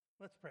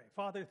Let's pray.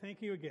 Father,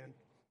 thank you again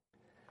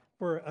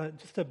for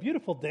just a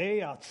beautiful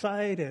day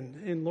outside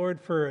and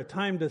Lord, for a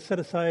time to set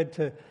aside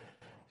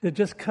to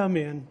just come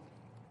in,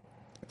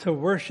 to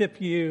worship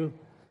you,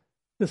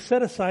 to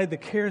set aside the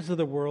cares of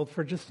the world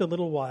for just a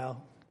little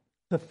while,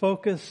 to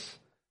focus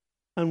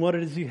on what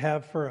it is you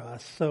have for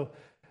us. So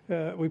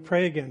we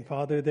pray again,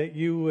 Father, that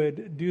you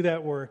would do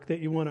that work that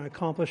you want to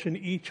accomplish in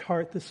each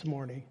heart this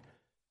morning,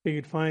 that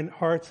you'd find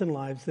hearts and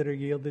lives that are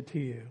yielded to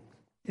you.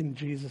 In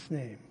Jesus'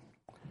 name.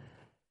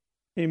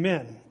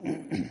 Amen.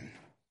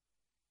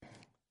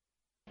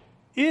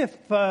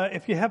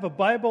 If you have a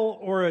Bible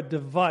or a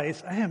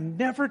device, I am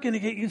never going to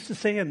get used to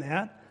saying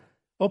that.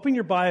 Open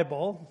your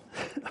Bible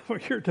or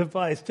your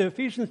device to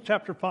Ephesians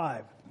chapter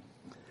 5.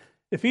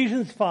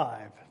 Ephesians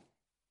 5.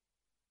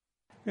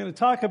 We're going to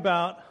talk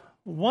about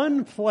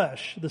one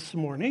flesh this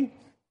morning.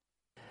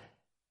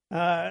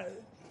 Tell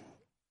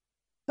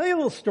you a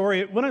little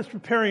story. When I was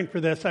preparing for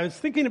this, I was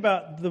thinking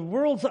about the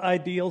world's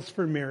ideals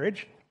for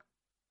marriage.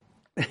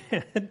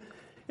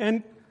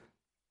 And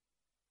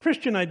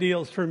Christian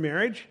ideals for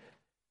marriage.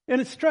 And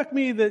it struck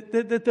me that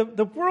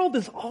the world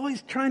is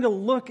always trying to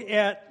look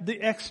at the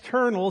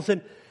externals.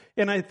 And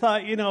I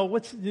thought,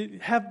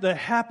 have the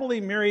happily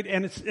married,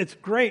 and it's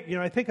great.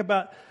 I think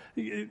about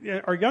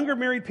our younger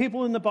married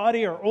people in the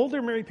body, our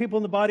older married people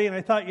in the body, and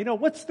I thought,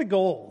 what's the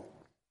goal?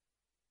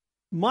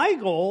 My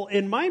goal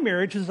in my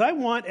marriage is I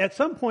want at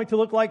some point to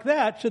look like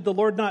that, should the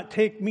Lord not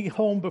take me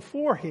home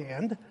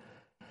beforehand.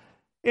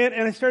 And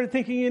I started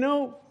thinking,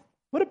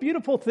 what a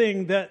beautiful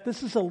thing that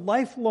this is a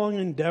lifelong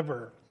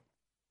endeavor.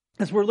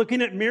 As we're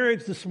looking at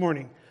marriage this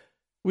morning,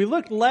 we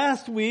looked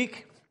last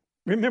week,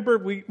 remember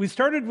we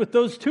started with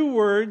those two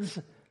words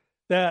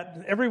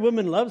that every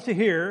woman loves to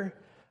hear,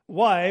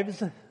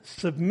 wives,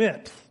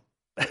 submit.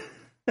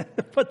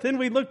 But then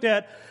we looked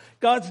at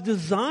God's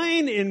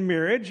design in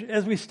marriage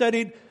as we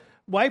studied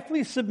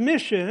wifely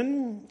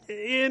submission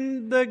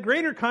in the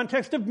greater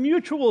context of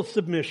mutual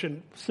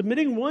submission,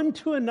 submitting one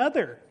to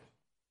another.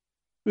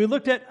 We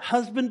looked at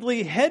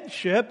husbandly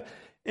headship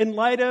in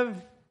light of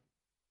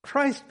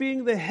Christ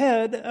being the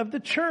head of the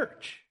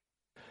church.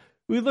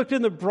 We looked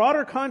in the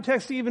broader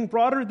context, even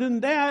broader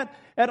than that,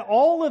 at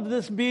all of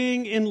this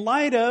being in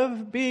light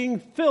of being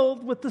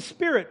filled with the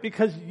Spirit,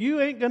 because you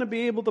ain't going to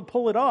be able to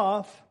pull it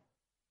off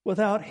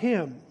without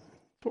Him.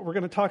 That's what we're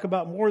going to talk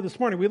about more this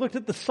morning. We looked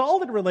at the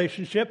solid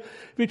relationship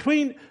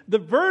between the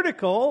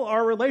vertical,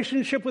 our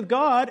relationship with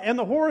God, and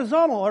the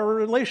horizontal, our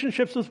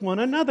relationships with one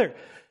another.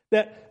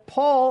 That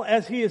Paul,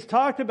 as he has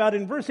talked about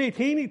in verse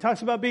 18, he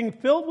talks about being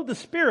filled with the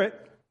Spirit.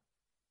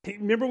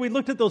 Remember, we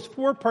looked at those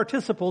four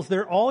participles.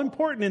 They're all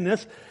important in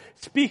this: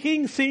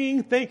 speaking,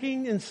 singing,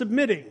 thinking, and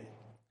submitting.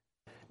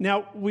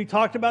 Now, we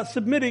talked about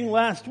submitting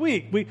last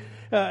week.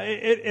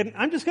 And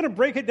I'm just going to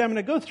break it down. I'm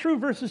going to go through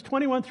verses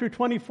 21 through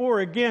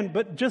 24 again,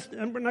 but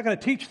we're not going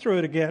to teach through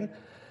it again.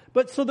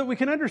 But so that we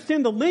can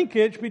understand the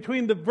linkage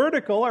between the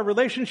vertical, our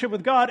relationship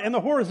with God, and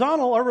the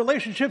horizontal, our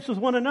relationships with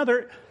one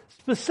another,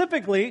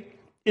 specifically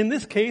in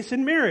this case,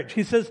 in marriage.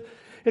 He says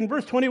in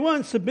verse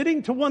 21,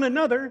 submitting to one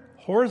another,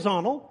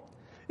 horizontal,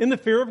 in the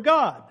fear of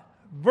God,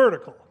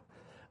 vertical.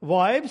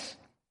 Wives,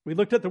 we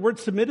looked at the word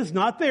submit is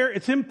not there.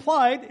 It's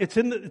implied. It's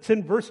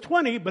in verse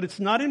 20, but it's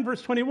not in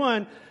verse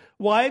 21.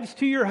 Wives,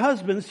 to your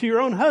husbands, to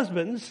your own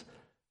husbands,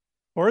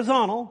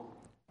 horizontal,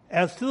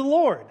 as to the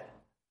Lord,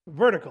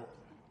 vertical.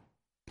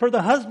 For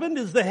the husband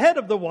is the head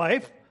of the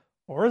wife,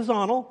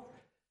 horizontal,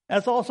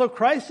 as also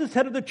Christ is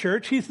head of the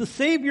church. He's the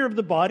Savior of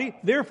the body.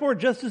 Therefore,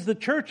 just as the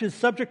church is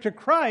subject to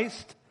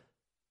Christ,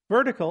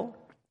 vertical,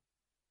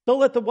 so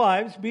let the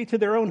wives be to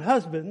their own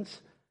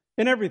husbands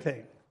in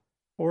everything,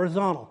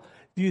 horizontal.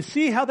 Do you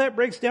see how that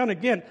breaks down?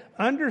 Again,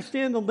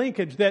 understand the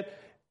linkage that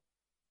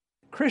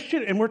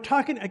Christian, and we're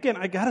talking, again,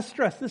 I got to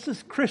stress, this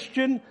is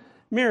Christian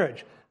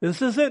marriage.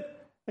 This isn't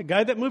a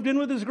guy that moved in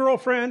with his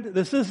girlfriend.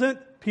 This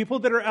isn't people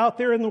that are out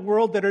there in the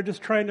world that are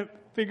just trying to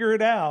figure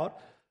it out.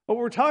 What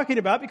we're talking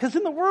about, because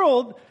in the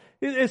world,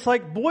 it's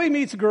like boy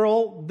meets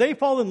girl, they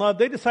fall in love,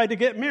 they decide to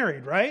get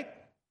married, right?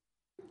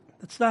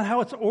 That's not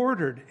how it's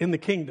ordered in the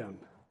kingdom.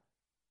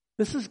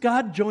 This is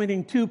God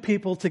joining two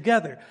people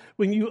together.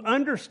 When you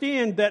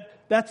understand that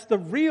that's the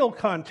real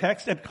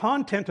context and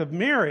content of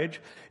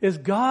marriage, is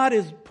God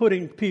is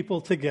putting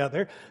people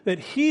together, that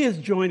He is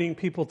joining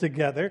people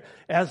together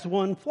as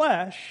one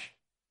flesh.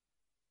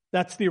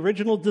 That's the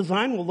original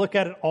design. We'll look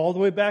at it all the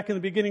way back in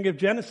the beginning of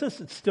Genesis.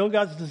 It's still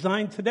God's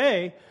design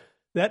today,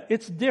 that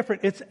it's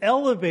different. It's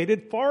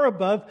elevated far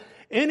above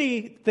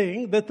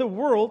anything that the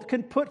world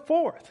can put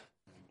forth.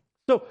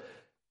 So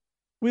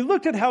we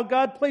looked at how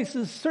God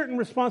places certain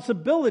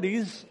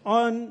responsibilities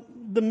on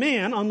the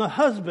man, on the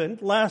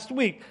husband, last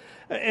week,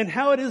 and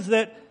how it is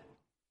that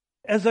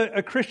as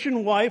a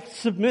Christian wife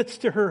submits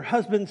to her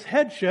husband's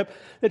headship,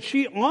 that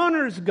she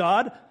honors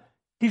God.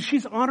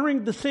 She's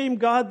honoring the same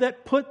God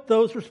that put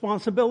those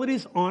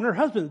responsibilities on her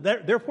husband.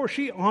 Therefore,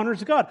 she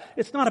honors God.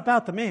 It's not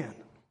about the man.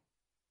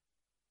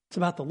 It's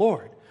about the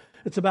Lord.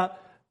 It's about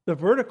the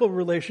vertical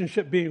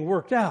relationship being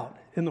worked out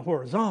in the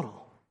horizontal.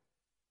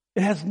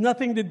 It has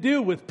nothing to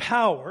do with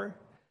power.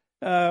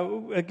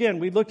 Again,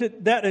 we looked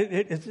at that.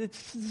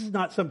 This is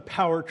not some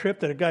power trip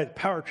that a guy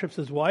power trips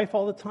his wife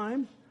all the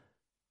time.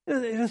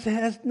 It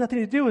has nothing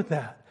to do with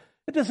that.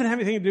 It doesn't have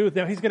anything to do with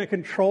that. He's going to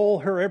control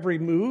her every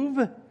move.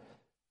 It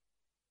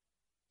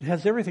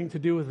has everything to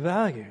do with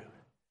value.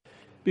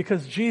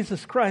 Because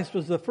Jesus Christ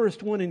was the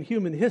first one in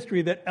human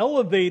history that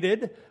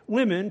elevated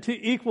women to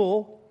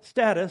equal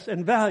status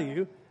and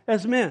value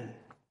as men.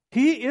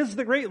 He is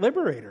the great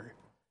liberator.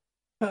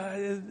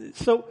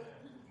 So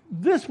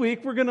this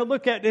week we're going to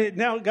look at it.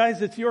 Now,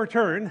 guys, it's your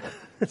turn.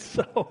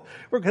 So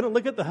we're going to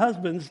look at the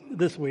husbands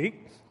this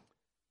week.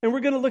 And we're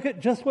going to look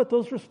at just what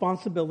those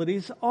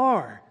responsibilities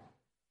are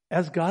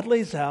as God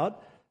lays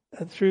out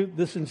through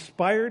this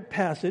inspired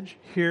passage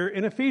here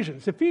in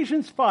Ephesians.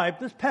 Ephesians 5,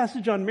 this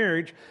passage on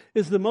marriage,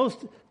 is the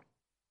most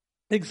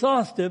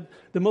exhaustive,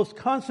 the most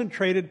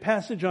concentrated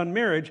passage on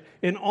marriage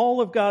in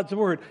all of God's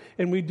Word.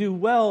 And we do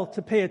well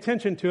to pay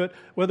attention to it,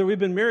 whether we've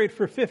been married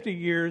for 50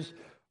 years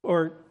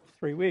or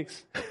 3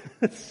 weeks.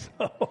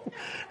 So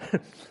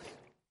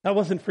that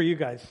wasn't for you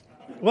guys.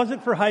 It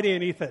wasn't for Heidi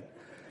and Ethan.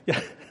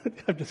 Yeah,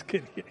 I'm just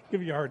kidding.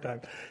 Give you a hard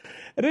time.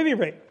 At any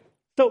rate,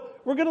 so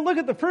we're going to look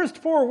at the first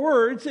 4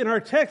 words in our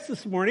text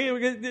this morning. We're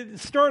going to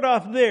start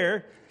off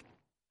there.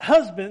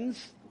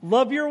 Husbands,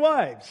 love your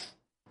wives.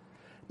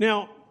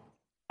 Now,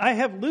 I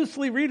have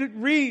loosely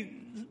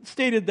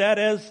restated that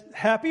as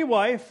happy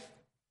wife,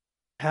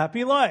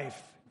 happy life.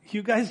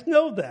 You guys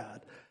know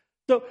that.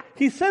 So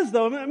he says,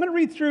 though, I'm going to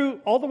read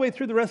through all the way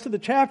through the rest of the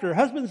chapter.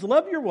 Husbands,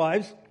 love your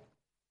wives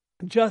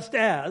just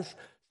as.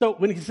 So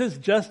when he says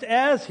just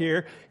as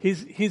here,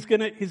 he's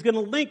going to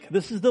link.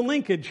 This is the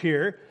linkage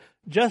here.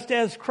 Just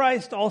as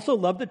Christ also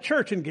loved the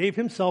church and gave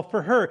himself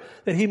for her,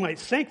 that he might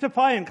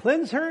sanctify and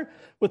cleanse her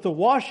with the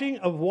washing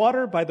of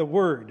water by the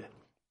word,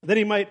 that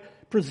he might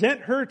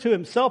present her to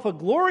himself a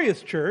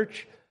glorious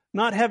church,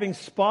 not having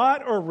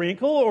spot or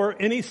wrinkle or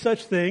any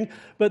such thing,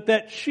 but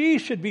that she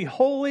should be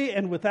holy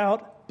and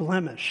without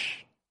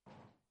blemish.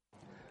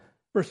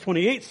 Verse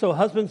 28, so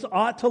husbands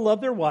ought to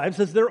love their wives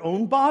as their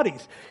own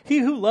bodies. He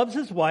who loves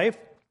his wife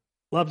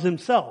loves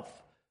himself.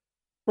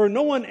 For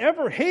no one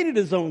ever hated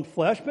his own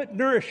flesh, but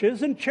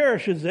nourishes and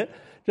cherishes it,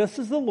 just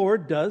as the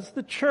Lord does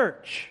the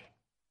church.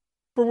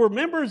 For we're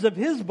members of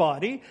his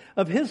body,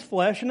 of his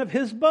flesh, and of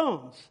his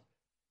bones.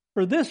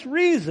 For this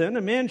reason,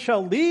 a man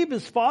shall leave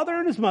his father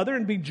and his mother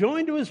and be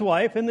joined to his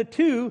wife, and the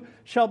two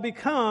shall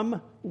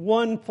become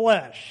one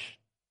flesh.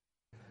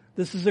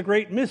 This is a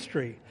great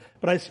mystery,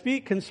 but I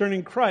speak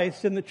concerning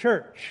Christ and the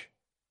church.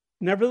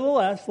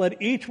 Nevertheless,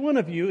 let each one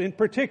of you in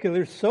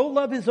particular so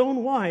love his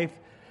own wife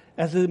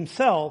as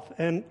himself,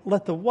 and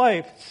let the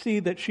wife see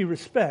that she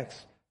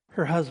respects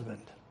her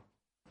husband.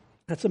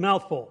 That's a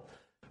mouthful.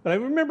 But I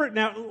remember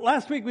now,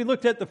 last week we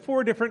looked at the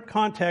 4 different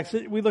contexts.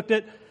 We looked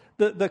at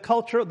the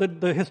cultural,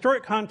 the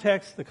historic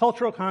context, the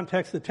cultural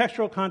context, the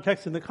textual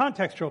context, and the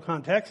contextual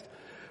context.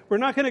 We're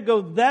not going to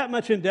go that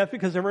much in depth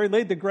because I've already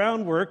laid the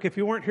groundwork. If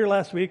you weren't here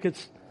last week,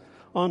 it's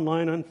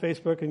online on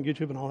Facebook and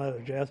YouTube and all that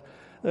other jazz,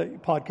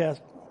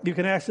 podcast. You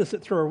can access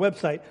it through our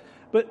website.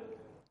 But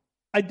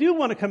I do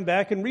want to come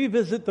back and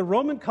revisit the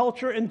Roman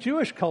culture and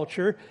Jewish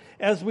culture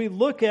as we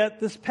look at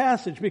this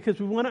passage, because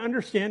we want to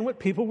understand what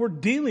people were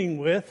dealing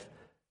with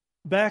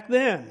back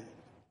then.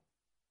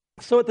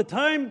 So at the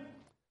time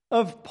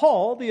of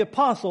Paul, the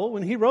apostle,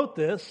 when he wrote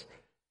this,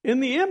 in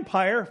the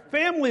empire,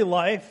 family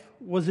life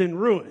was in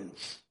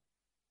ruins.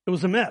 It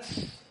was a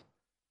mess.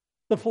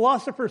 The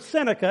philosopher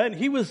Seneca, and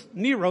he was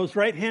Nero's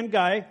right-hand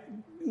guy,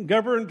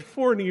 governed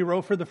for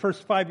Nero for the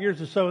first 5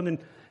 years or so, and then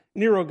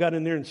Nero got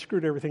in there and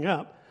screwed everything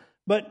up.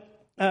 But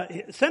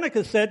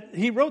Seneca said,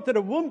 he wrote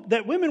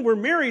that women were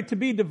married to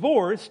be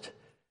divorced,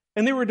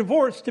 and they were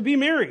divorced to be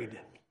married.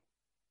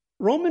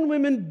 Roman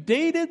women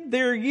dated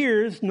their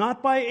years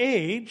not by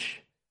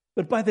age,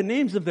 but by the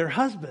names of their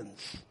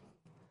husbands.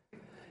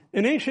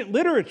 In ancient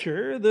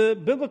literature, the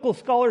biblical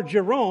scholar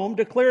Jerome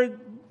declared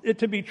it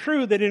to be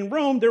true that in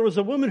Rome there was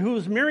a woman who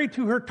was married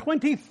to her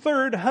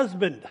 23rd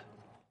husband,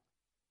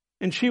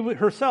 and she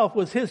herself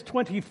was his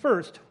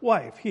 21st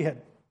wife. He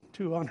had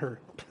 2 on her.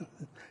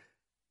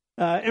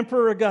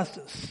 Emperor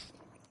Augustus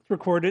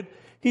recorded,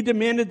 he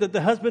demanded that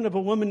the husband of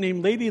a woman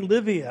named Lady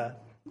Livia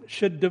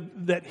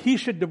that he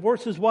should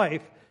divorce his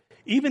wife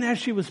even as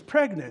she was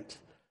pregnant,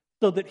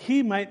 so that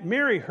he might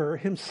marry her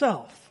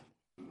himself.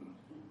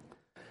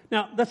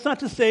 Now, that's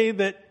not to say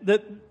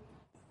that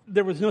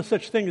there was no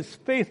such thing as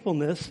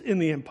faithfulness in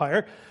the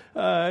empire.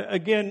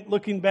 Again,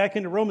 looking back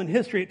into Roman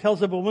history, it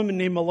tells of a woman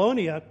named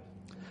Melonia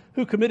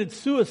who committed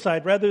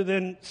suicide rather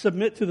than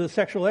submit to the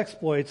sexual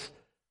exploits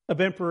of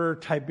Emperor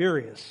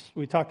Tiberius.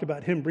 We talked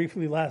about him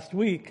briefly last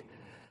week,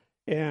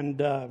 and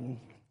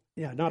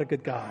not a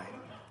good guy.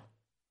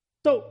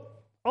 So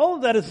all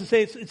of that is to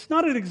say, it's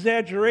not an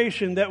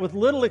exaggeration that with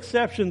little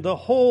exception, the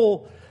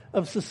whole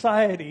of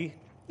society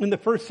in the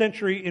first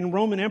century in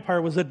Roman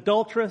Empire was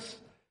adulterous.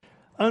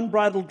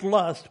 Unbridled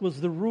lust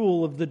was the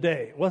rule of the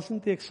day. It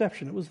wasn't the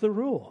exception, it was the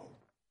rule.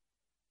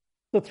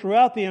 So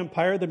throughout the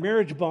empire, the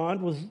marriage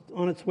bond was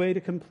on its way to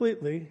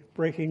completely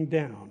breaking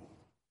down.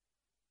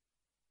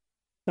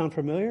 Sound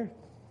familiar?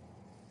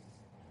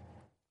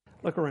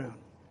 Look around.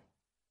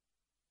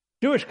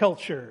 Jewish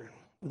culture.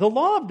 The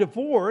law of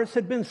divorce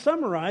had been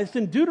summarized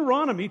in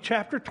Deuteronomy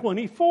chapter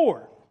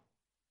 24.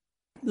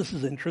 This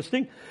is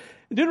interesting.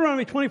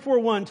 Deuteronomy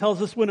 24:1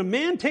 tells us when a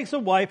man takes a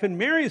wife and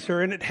marries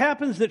her, and it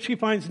happens that she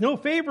finds no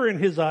favor in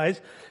his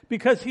eyes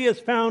because he has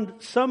found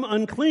some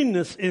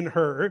uncleanness in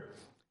her,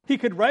 he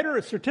could write her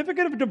a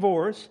certificate of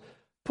divorce,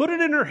 put it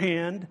in her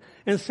hand,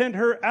 and send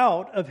her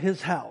out of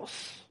his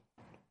house.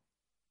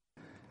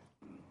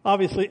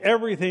 Obviously,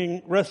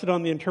 everything rested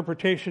on the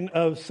interpretation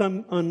of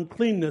some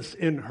uncleanness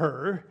in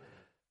her.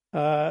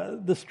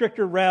 The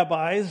stricter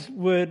rabbis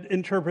would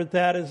interpret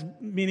that as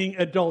meaning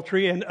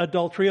adultery and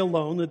adultery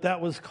alone, that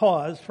was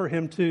cause for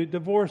him to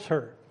divorce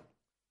her.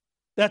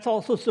 That's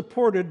also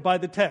supported by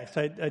the text.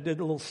 I did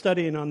a little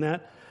studying on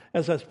that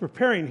as I was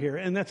preparing here,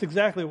 and that's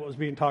exactly what was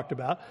being talked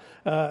about.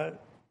 I'll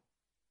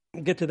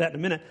get to that in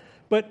a minute.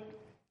 But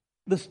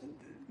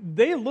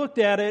they looked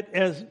at it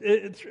as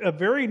a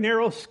very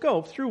narrow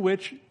scope through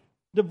which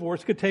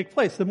divorce could take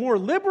place. The more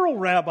liberal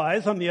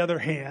rabbis, on the other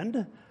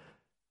hand,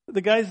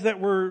 the guys that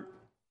were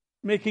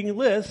making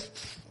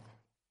lists,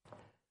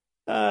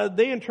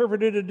 they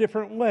interpreted it a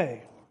different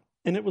way.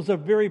 And it was a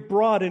very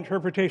broad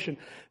interpretation.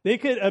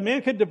 A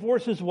man could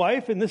divorce his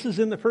wife, and this is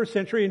in the first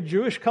century in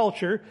Jewish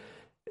culture,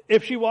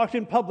 if she walked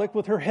in public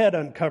with her head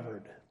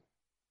uncovered,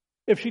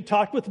 if she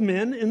talked with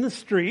men in the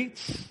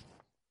streets,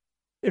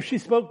 if she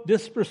spoke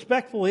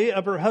disrespectfully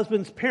of her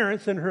husband's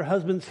parents in her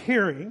husband's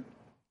hearing,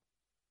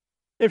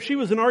 if she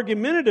was an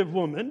argumentative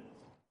woman,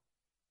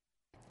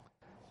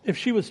 if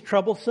she was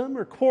troublesome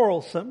or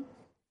quarrelsome,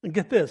 and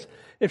get this,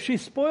 if she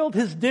spoiled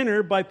his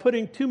dinner by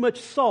putting too much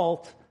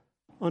salt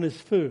on his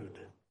food.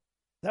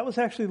 That was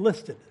actually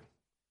listed.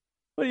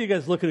 What are you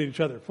guys looking at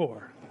each other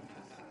for?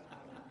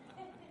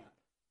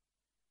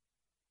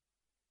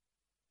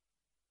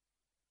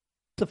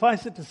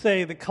 Suffice it to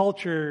say, the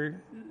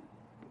culture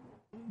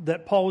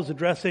that Paul was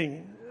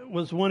addressing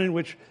was one in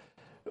which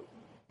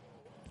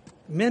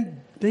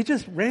men, they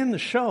just ran the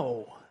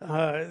show.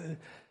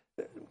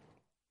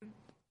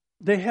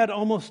 They had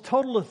almost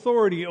total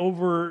authority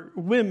over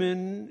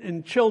women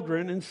and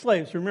children and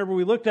slaves. Remember,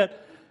 we looked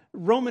at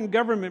Roman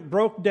government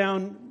broke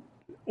down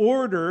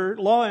order,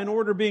 law and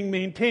order being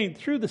maintained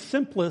through the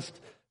simplest,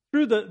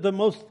 through the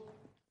most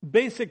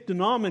basic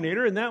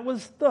denominator, and that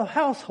was the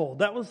household,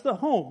 that was the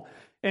home.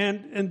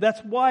 And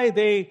that's why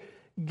they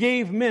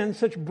gave men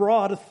such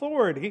broad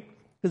authority,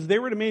 because they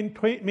were to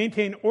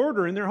maintain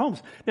order in their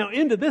homes. Now,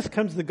 into this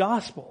comes the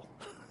gospel.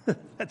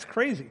 That's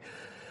crazy.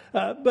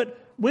 But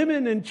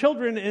women and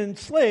children and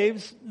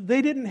slaves,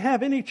 they didn't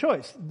have any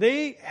choice.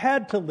 They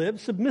had to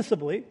live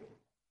submissively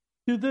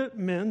to the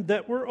men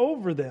that were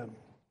over them.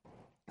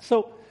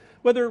 So,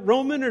 whether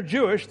Roman or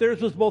Jewish,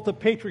 theirs was both a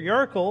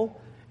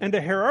patriarchal and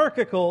a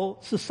hierarchical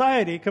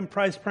society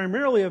comprised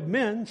primarily of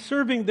men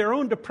serving their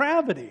own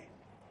depravity,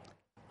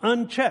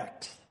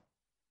 unchecked.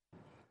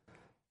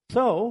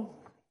 So,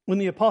 when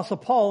the Apostle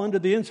Paul, under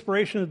the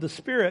inspiration of the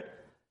Spirit,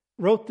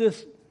 wrote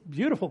this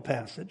beautiful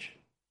passage,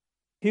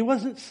 he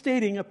wasn't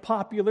stating a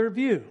popular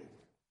view.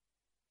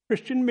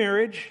 Christian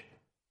marriage,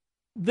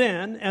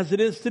 then, as it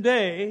is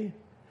today,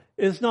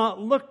 is not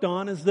looked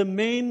on as the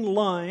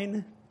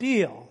mainline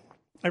deal.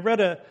 I read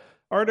an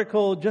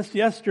article just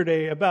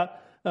yesterday about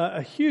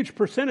a huge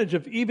percentage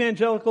of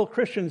evangelical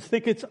Christians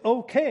think it's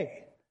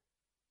okay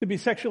to be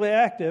sexually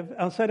active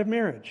outside of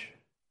marriage.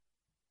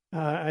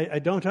 I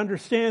don't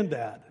understand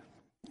that.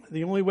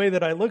 The only way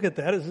that I look at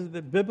that is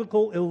that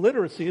biblical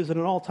illiteracy is at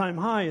an all-time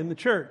high in the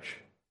church.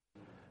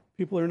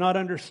 People are not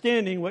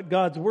understanding what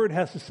God's word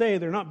has to say.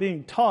 They're not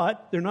being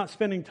taught. They're not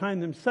spending time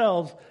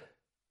themselves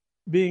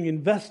being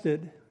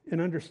invested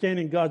in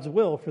understanding God's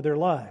will for their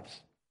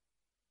lives.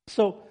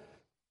 So,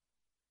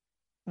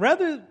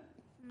 rather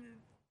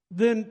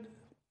than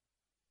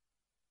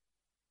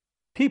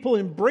people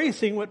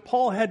embracing what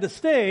Paul had to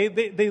say,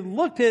 they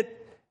looked at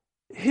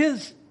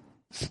his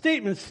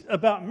statements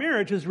about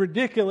marriage as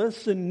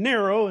ridiculous and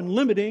narrow and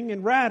limiting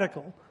and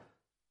radical.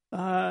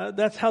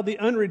 That's how the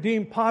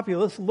unredeemed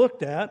populace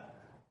looked at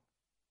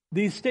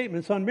these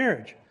statements on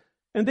marriage.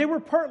 And they were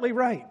partly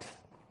right.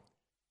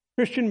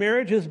 Christian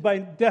marriage is, by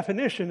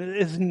definition,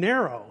 is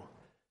narrow.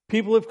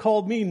 People have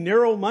called me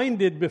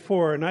narrow-minded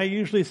before, and I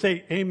usually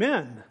say,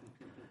 amen.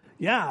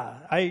 Yeah,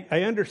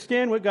 I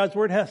understand what God's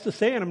word has to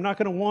say, and I'm not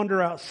going to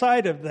wander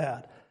outside of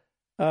that.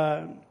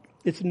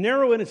 It's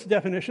narrow in its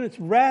definition. It's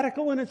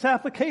radical in its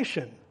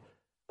application.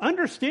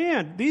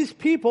 Understand, these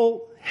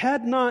people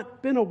had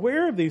not been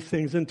aware of these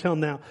things until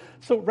now.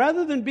 So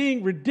rather than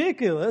being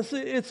ridiculous,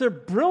 it's a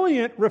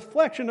brilliant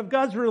reflection of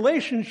God's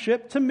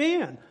relationship to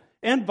man,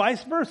 and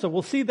vice versa.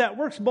 We'll see that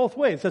works both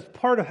ways. That's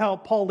part of how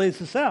Paul lays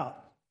this out.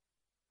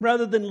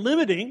 Rather than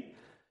limiting,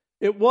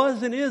 it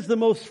was and is the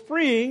most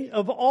freeing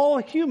of all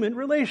human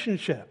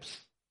relationships.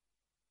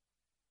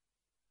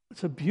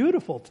 It's a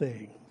beautiful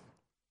thing.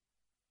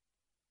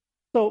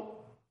 So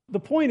the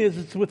point is,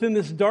 it's within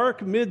this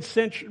dark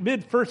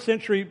mid-first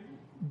century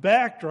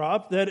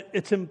backdrop that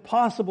it's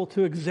impossible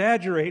to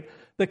exaggerate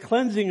the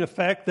cleansing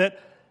effect that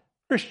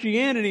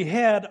Christianity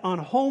had on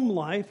home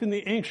life in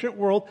the ancient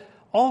world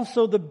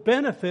also the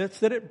benefits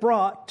that it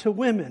brought to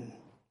women.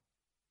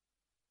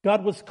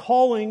 God was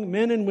calling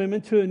men and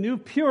women to a new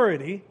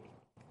purity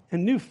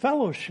and new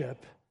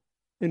fellowship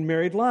in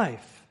married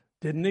life.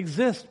 Didn't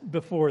exist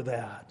before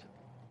that.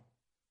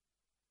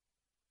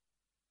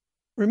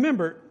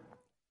 Remember,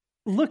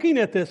 looking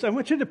at this, I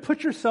want you to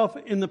put yourself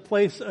in the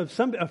place of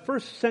a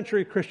first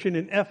century Christian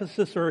in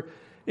Ephesus or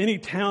any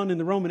town in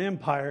the Roman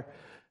Empire,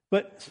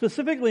 but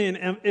specifically in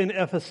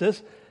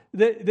Ephesus,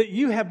 that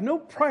you have no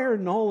prior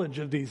knowledge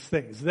of these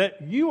things,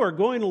 that you are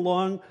going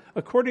along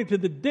according to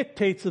the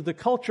dictates of the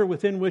culture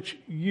within which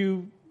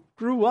you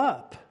grew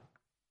up.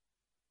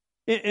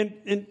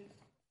 And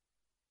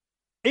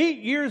 8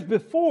 years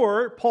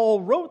before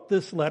Paul wrote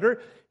this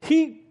letter,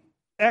 he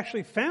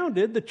actually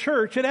founded the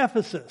church at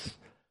Ephesus.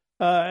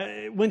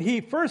 When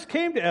he first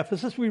came to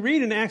Ephesus, we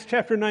read in Acts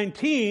chapter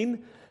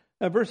 19,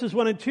 verses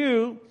 1 and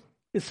 2,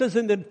 it says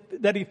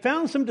that he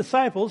found some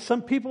disciples.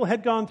 Some people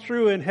had gone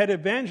through and had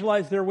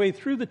evangelized their way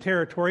through the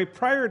territory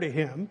prior to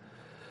him.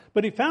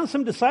 But he found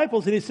some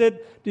disciples and he said,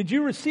 "Did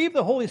you receive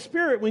the Holy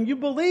Spirit when you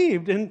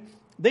believed?" And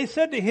they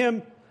said to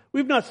him,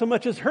 "We've not so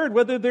much as heard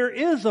whether there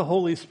is a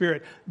Holy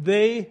Spirit."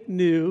 They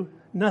knew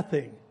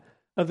nothing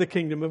of the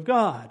kingdom of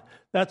God.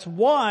 That's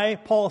why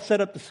Paul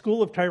set up the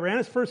school of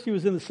Tyrannus. First he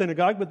was in the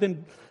synagogue, but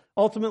then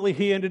ultimately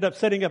he ended up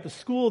setting up a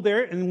school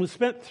there and was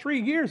spent 3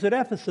 years at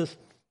Ephesus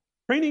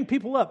training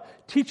people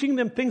up, teaching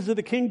them things of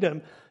the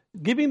kingdom,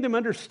 giving them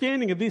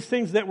understanding of these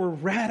things that were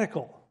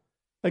radical.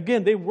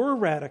 Again, they were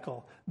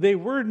radical. They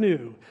were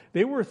new.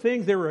 They were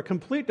a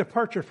complete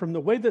departure from the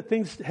way that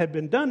things had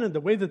been done and the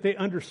way that they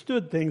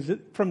understood things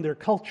from their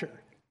culture.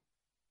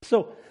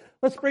 So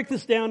let's break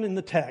this down in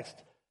the text.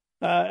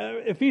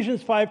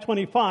 Ephesians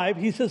 5:25,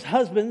 he says,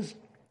 "Husbands,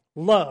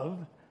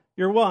 love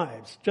your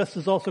wives, just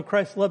as also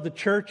Christ loved the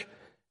church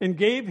and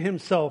gave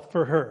himself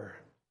for her."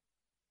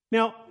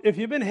 Now, if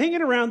you've been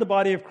hanging around the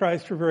body of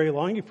Christ for very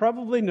long, you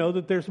probably know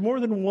that there's more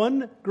than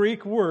one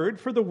Greek word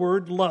for the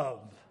word love.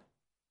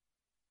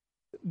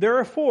 There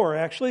are 4,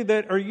 actually,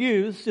 that are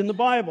used in the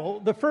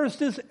Bible. The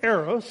first is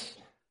eros.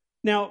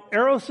 Now,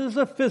 eros is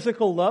a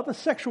physical love, a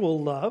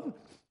sexual love.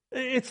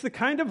 It's the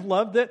kind of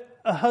love that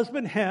a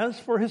husband has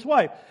for his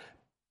wife.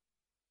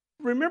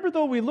 Remember,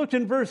 though, we looked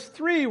in verse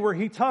 3 where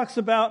he talks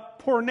about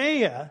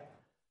porneia.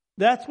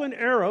 That's when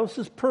eros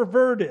is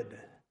perverted.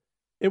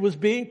 It was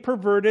being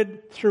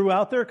perverted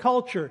throughout their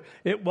culture.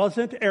 It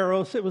wasn't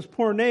eros, it was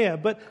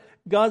porneia. But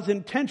God's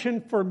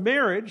intention for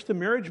marriage, the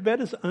marriage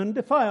bed is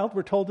undefiled,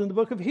 we're told in the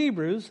book of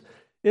Hebrews,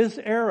 is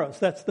eros.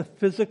 That's the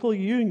physical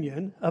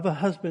union of a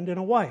husband and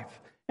a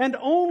wife, and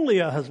only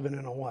a husband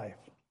and a wife.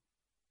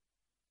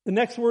 The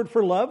next word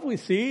for love we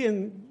see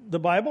in the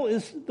Bible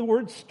is the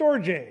word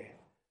storge.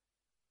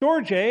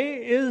 Storge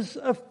is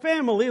a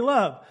family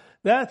love.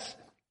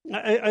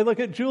 I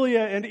look at Julia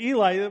and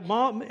Eli,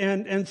 mom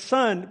and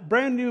son,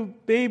 brand new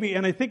baby,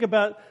 and I think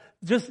about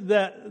just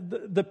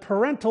the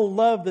parental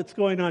love that's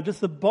going on,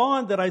 just the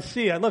bond that I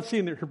see. I love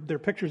seeing their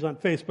pictures on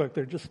Facebook.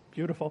 They're just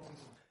beautiful.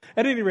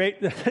 At any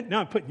rate,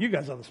 now I'm putting you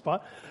guys on the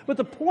spot. But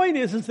the point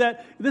is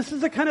that this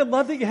is the kind of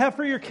love that you have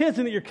for your kids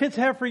and that your kids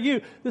have for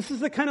you. This is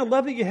the kind of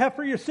love that you have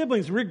for your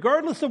siblings,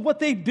 regardless of what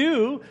they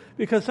do,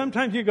 because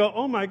sometimes you go,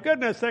 "Oh my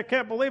goodness, I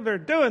can't believe they're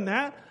doing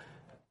that."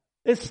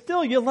 It's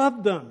still, you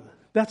love them.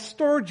 That's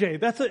storge.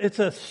 It's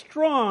a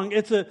strong,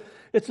 it's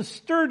a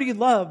sturdy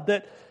love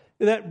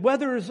that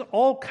weathers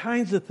all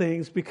kinds of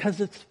things because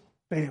it's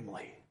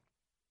family.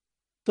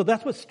 So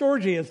that's what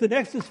storge is. The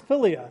next is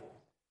philia,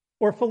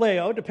 or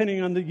phileo,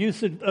 depending on the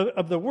usage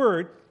of the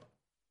word.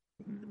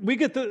 We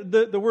get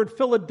the word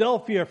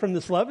Philadelphia from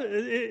this love.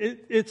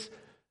 It's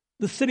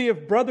the city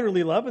of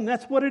brotherly love, and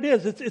that's what it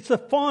is. It's a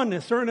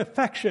fondness or an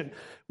affection.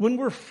 When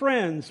we're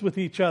friends with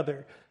each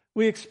other,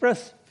 we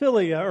express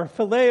philia or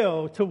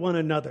phileo to one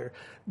another.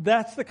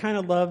 That's the kind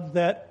of love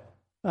that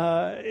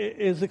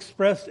is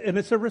expressed, and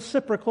it's a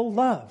reciprocal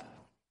love.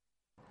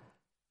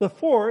 The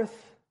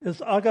fourth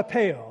is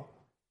agapeo,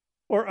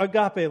 or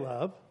agape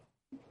love.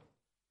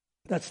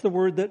 That's the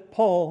word that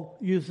Paul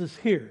uses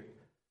here.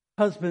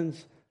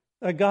 Husbands,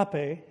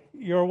 agape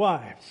your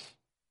wives.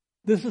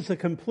 This is a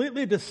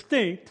completely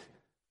distinct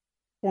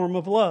form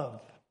of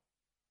love.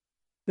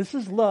 This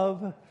is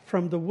love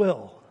from the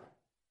will.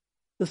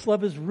 This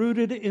love is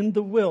rooted in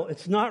the will.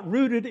 It's not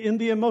rooted in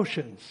the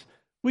emotions.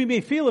 We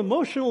may feel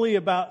emotionally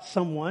about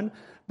someone,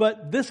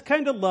 but this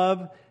kind of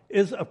love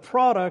is a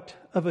product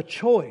of a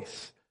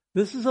choice.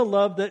 This is a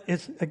love that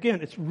is,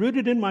 again, it's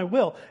rooted in my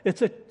will.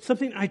 It's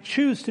something I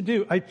choose to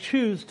do. I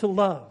choose to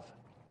love.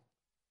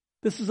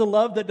 This is a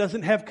love that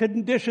doesn't have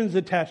conditions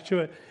attached to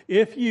it.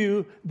 If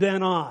you,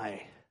 then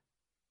I.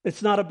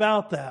 It's not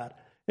about that.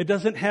 It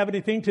doesn't have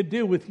anything to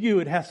do with you.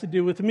 It has to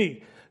do with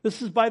me.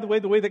 This is, by the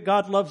way that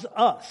God loves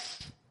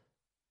us.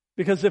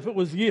 Because if it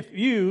was if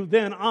you,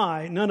 then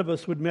I, none of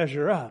us would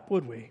measure up,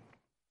 would we?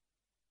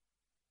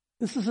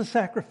 This is a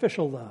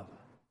sacrificial love.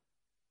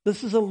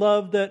 This is a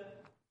love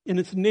that, in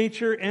its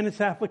nature and its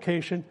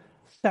application,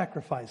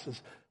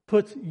 sacrifices,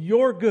 puts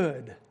your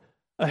good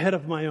ahead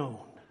of my own.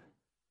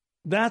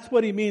 That's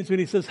what he means when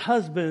he says,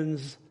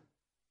 husbands,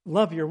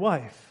 love your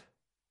wife.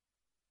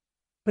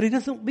 But he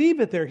doesn't leave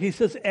it there. He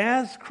says,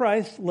 as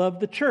Christ loved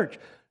the church.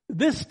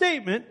 This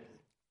statement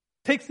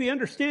takes the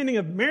understanding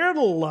of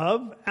marital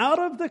love out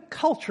of the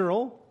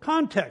cultural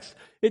context.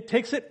 It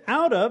takes it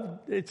out of,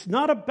 it's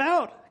not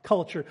about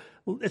culture.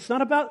 It's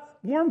not about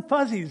warm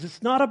fuzzies.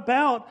 It's not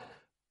about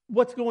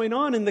what's going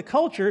on in the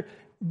culture.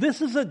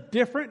 This is a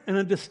different and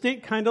a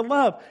distinct kind of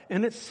love,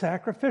 and it's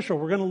sacrificial.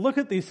 We're going to look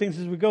at these things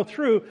as we go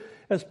through,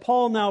 as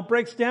Paul now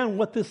breaks down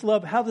what this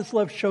love, how this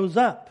love shows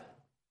up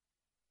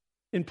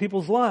in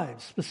people's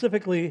lives,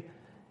 specifically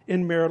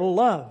in marital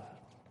love.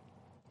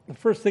 The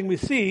first thing we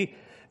see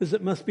is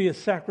it must be a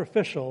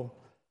sacrificial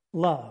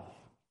love.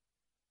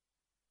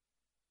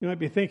 You might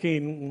be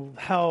thinking,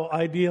 how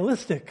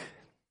idealistic.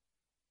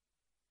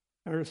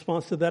 Our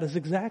response to that is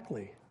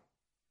exactly.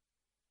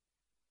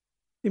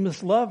 He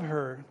must love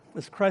her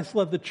as Christ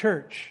loved the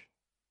church,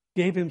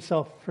 gave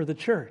himself for the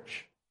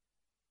church.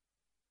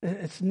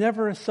 It's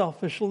never a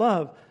selfish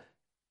love.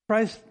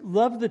 Christ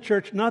loved the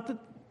church not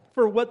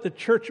for what the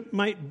church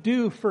might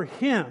do for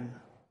him,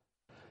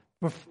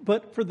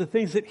 but for the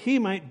things that he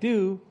might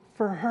do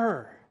for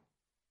her.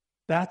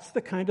 That's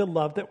the kind of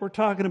love that we're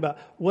talking about.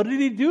 What did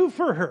he do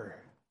for her?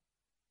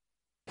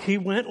 He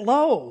went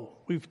low.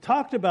 We've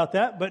talked about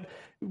that, but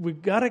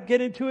we've got to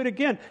get into it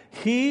again.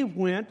 He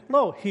went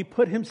low. He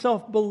put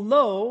himself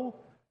below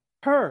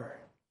her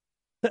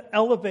to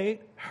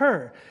elevate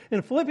her.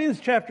 In Philippians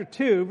chapter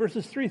 2,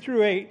 verses 3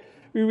 through 8,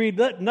 we read,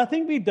 let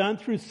nothing be done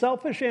through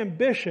selfish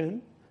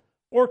ambition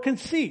or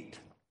conceit,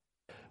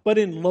 but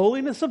in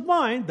lowliness of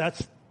mind,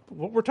 that's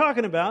what we're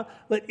talking about,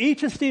 let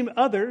each esteem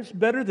others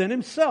better than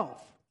himself.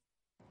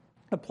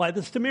 Apply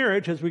this to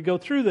marriage as we go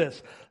through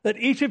this. Let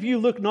each of you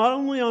look not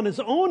only on his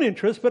own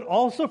interests, but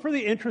also for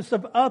the interests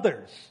of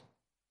others.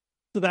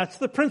 So that's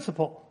the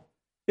principle.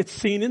 It's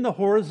seen in the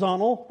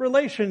horizontal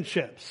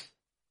relationships.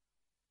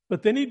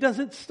 But then he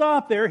doesn't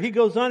stop there. He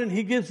goes on and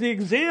he gives the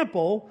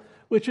example,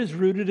 which is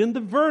rooted in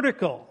the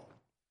vertical.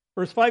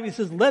 Verse 5, he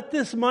says, let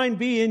this mind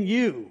be in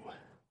you.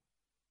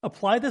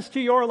 Apply this to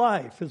your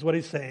life, is what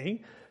he's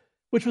saying,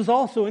 which was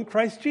also in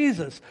Christ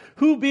Jesus,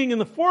 who being in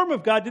the form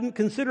of God didn't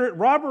consider it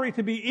robbery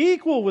to be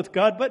equal with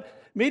God, but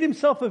made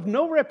himself of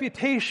no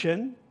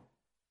reputation,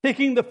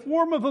 taking the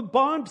form of a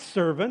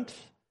bondservant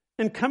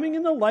and coming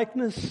in the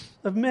likeness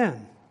of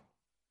men.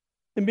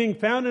 And being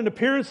found in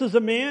appearance as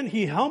a man,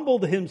 he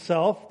humbled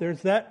himself,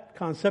 there's that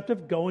concept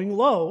of going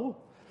low,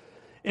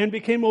 and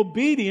became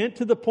obedient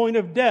to the point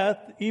of death,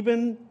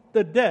 even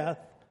the death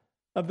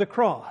of the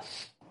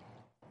cross.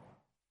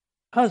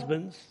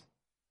 Husbands,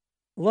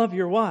 love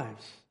your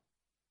wives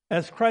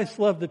as Christ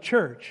loved the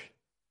church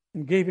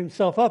and gave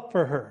himself up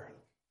for her.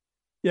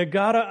 You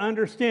got to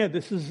understand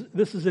this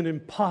is an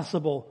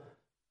impossible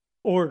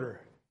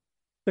order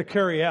to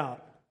carry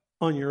out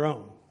on your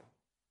own.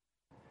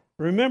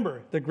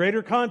 Remember the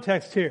greater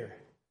context here.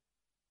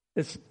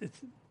 It's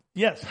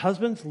yes,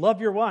 husbands, love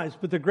your wives,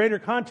 but the greater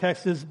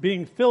context is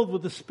being filled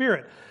with the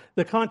Spirit.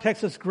 The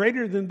context that's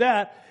greater than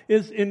that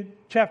is in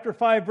chapter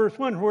 5, verse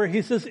 1, where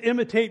he says,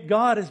 imitate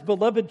God as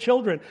beloved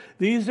children.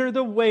 These are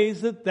the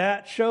ways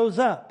that shows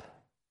up.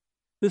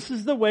 This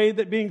is the way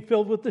that being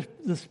filled with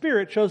the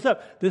Spirit shows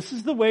up. This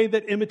is the way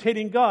that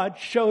imitating God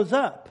shows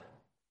up.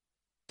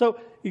 So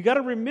you got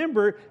to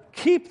remember,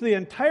 keep the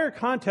entire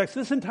context.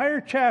 This entire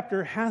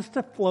chapter has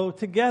to flow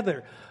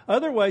together.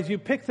 Otherwise, you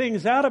pick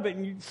things out of it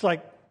and it's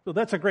like, well,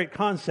 that's a great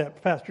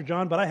concept, Pastor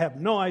John, but I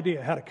have no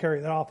idea how to carry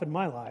that off in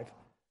my life.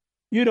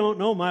 You don't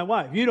know my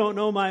wife. You don't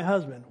know my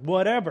husband.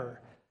 Whatever.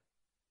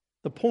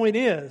 The point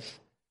is,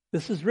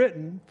 this is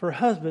written for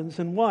husbands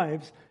and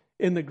wives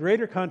in the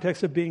greater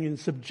context of being in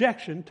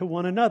subjection to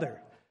one another.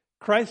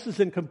 Christ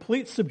is in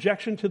complete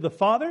subjection to the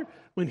Father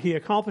when he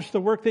accomplished the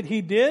work that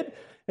he did.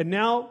 And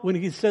now when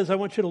he says, I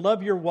want you to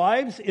love your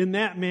wives in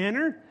that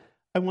manner,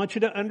 I want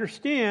you to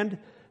understand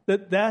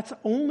that that's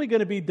only going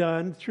to be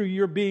done through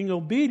your being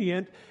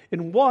obedient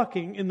and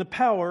walking in the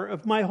power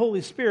of my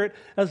Holy Spirit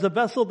as a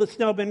vessel that's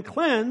now been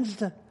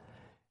cleansed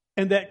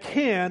and that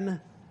can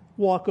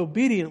walk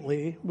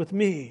obediently with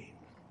me.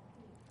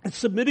 It's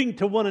submitting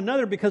to one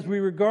another because we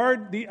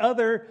regard the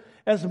other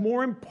as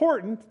more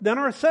important than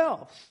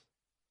ourselves.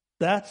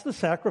 That's the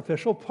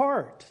sacrificial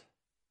part.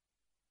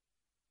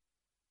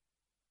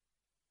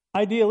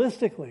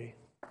 Idealistically,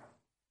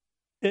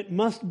 it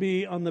must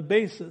be on the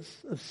basis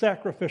of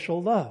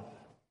sacrificial love.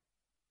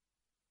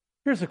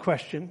 Here's a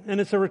question, and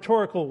it's a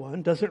rhetorical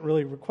one, doesn't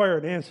really require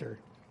an answer.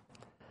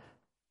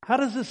 How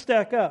does this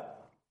stack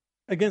up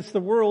against the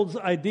world's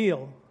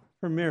ideal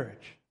for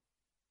marriage?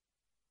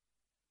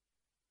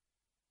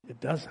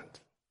 It doesn't.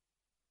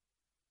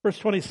 Verse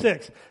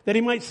 26, that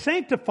he might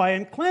sanctify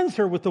and cleanse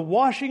her with the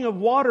washing of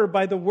water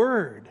by the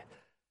word,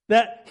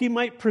 that he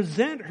might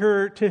present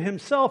her to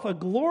himself a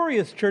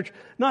glorious church,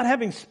 not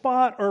having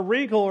spot or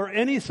wrinkle or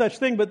any such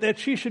thing, but that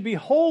she should be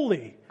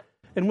holy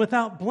and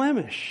without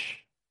blemish.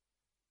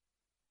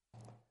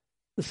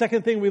 The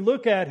second thing we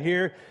look at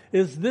here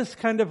is this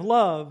kind of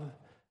love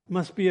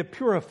must be a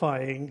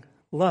purifying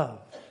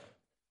love.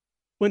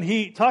 When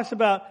he talks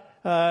about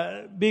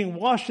being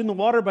washed in the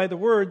water by the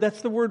word,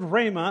 that's the word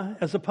rhema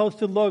as opposed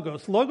to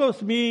logos. Logos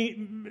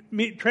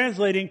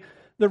translating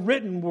the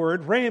written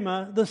word,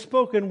 rhema, the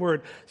spoken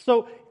word.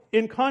 So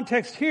in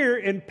context here,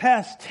 in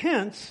past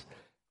tense,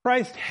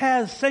 Christ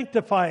has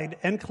sanctified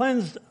and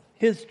cleansed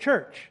his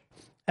church,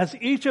 as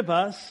each of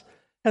us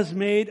has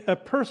made a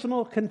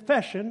personal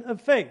confession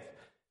of faith.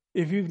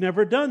 If you've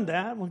never done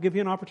that, we'll give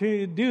you an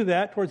opportunity to do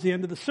that towards the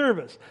end of the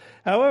service.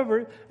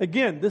 However,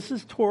 again, this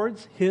is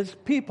towards his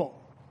people.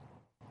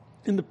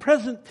 In the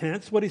present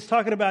tense, what he's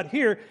talking about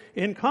here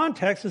in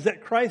context is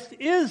that Christ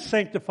is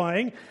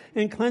sanctifying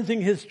and cleansing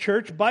his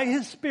church by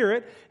his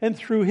Spirit and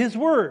through his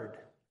word.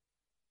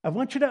 I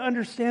want you to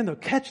understand, though,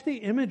 catch the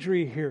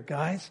imagery here,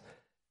 guys,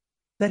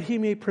 that he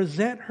may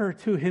present her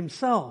to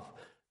himself.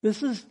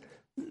 This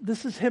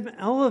is him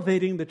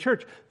elevating the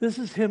church. This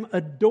is him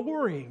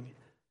adoring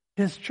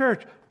his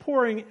church,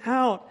 pouring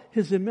out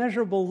his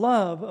immeasurable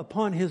love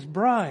upon his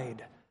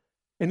bride.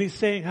 And he's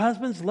saying,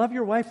 husbands, love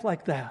your wife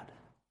like that.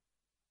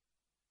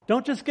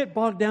 Don't just get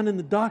bogged down in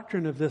the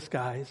doctrine of this,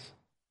 guys.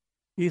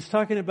 He's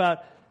talking about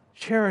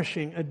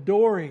cherishing,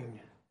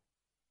 adoring,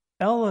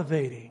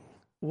 elevating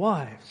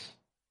wives.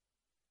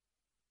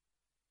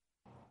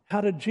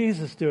 How did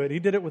Jesus do it? He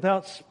did it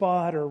without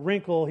spot or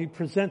wrinkle. He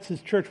presents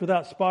his church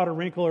without spot or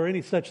wrinkle or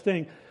any such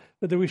thing,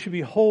 but that we should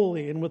be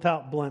holy and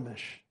without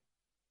blemish.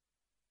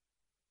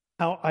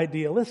 How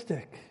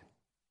idealistic.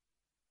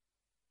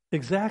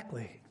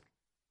 Exactly.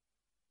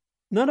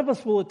 None of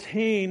us will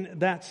attain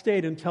that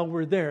state until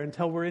we're there,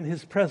 until we're in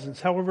his presence.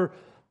 However,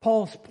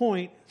 Paul's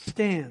point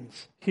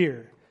stands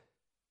here.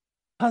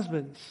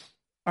 Husbands,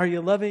 are you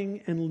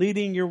loving and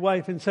leading your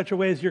wife in such a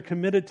way as you're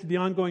committed to the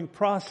ongoing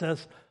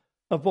process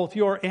of both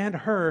your and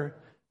her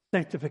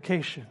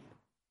sanctification?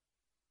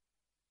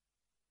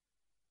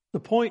 The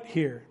point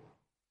here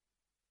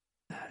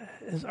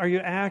is, are you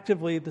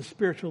actively the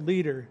spiritual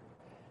leader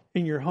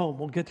in your home?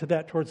 We'll get to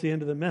that towards the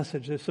end of the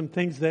message. There's some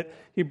things that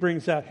he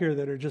brings out here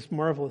that are just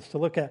marvelous to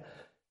look at.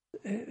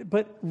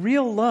 But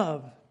real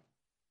love,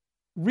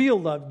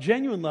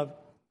 genuine love,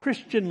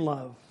 Christian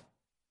love,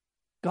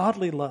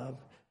 godly love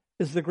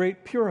is the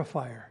great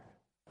purifier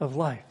of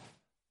life.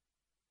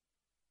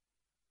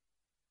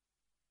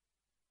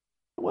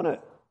 I want to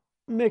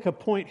make a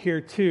point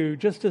here too,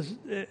 just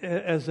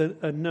as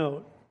a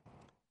note.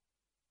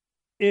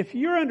 If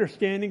your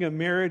understanding of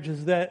marriage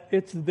is that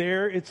it's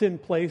there, it's in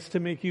place to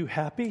make you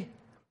happy,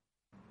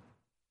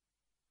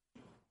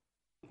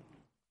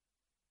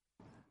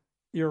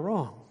 you're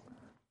wrong.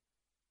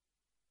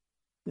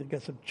 You've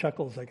got some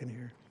chuckles I can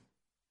hear.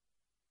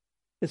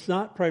 It's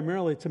not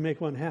primarily to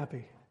make one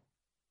happy.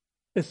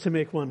 It's to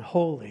make one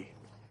holy.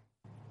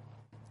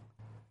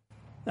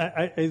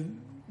 I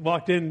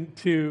walked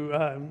into,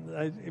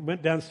 I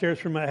went downstairs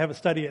I have a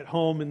study at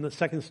home in the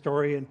second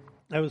story, and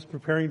I was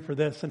preparing for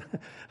this, and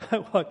I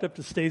walked up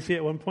to Stacy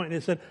at one point, and I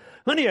said,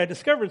 honey, I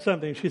discovered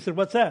something. She said,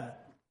 what's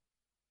that?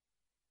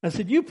 I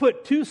said, you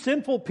put two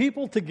sinful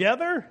people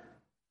together,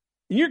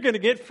 and you're going to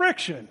get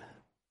friction.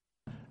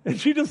 And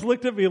she just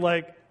looked at me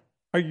like,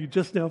 are you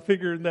just now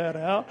figuring that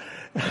out?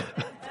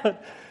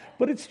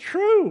 but it's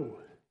true.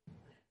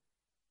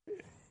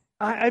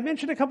 I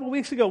mentioned a couple of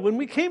weeks ago, when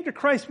we came to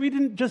Christ, we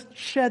didn't just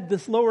shed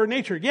this lower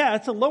nature. Yeah,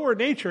 it's a lower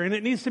nature, and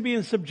it needs to be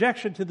in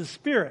subjection to the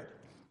Spirit.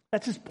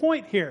 That's his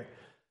point here.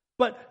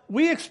 But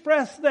we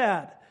express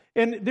that.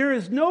 And there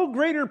is no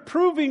greater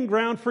proving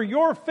ground for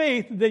your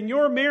faith than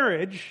your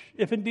marriage,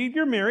 if indeed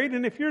you're married.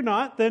 And if you're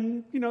not,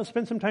 then,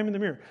 spend some time in the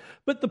mirror.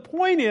 But the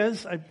point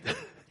is,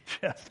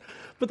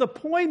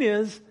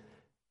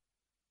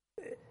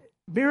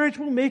 marriage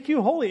will make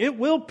you holy. It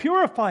will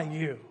purify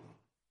you.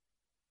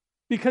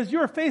 Because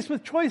you're faced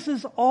with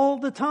choices all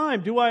the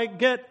time. Do I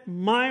get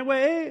my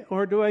way,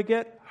 or do I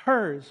get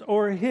hers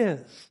or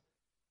his?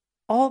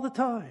 All the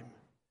time.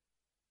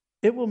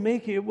 It will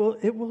make you,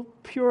 it will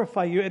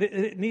purify you.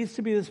 It needs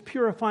to be this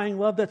purifying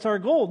love that's our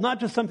goal, not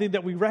just something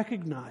that we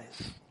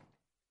recognize.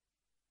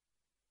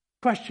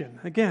 Question,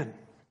 again.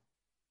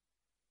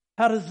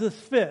 How does this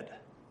fit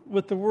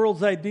with the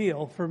world's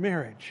ideal for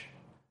marriage?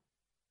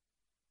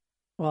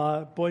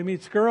 Well, boy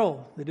meets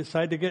girl. They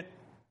decide to get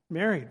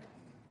married.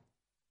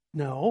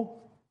 No.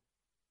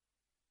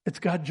 It's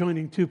God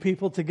joining two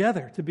people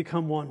together to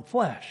become one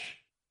flesh.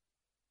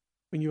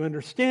 When you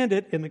understand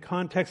it in the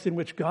context in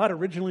which God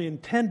originally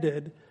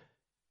intended,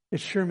 it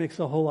sure makes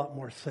a whole lot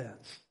more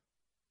sense.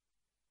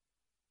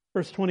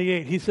 Verse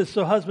 28, he says,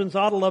 so husbands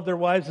ought to love their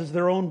wives as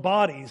their own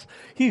bodies.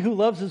 He who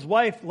loves his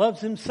wife loves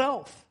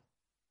himself.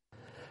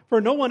 For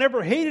no one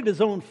ever hated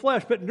his own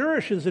flesh, but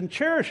nourishes and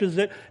cherishes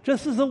it,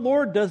 just as the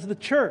Lord does the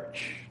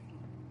church.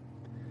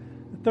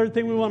 The third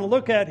thing we want to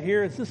look at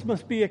here is this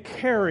must be a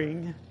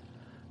caring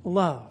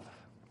love.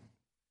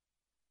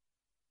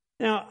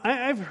 Now,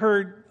 I've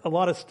heard a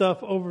lot of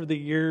stuff over the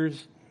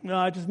years.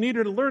 I just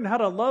needed to learn how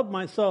to love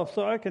myself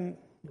so I can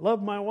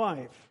love my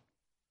wife.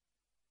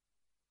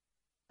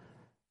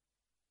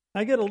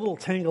 I get a little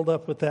tangled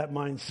up with that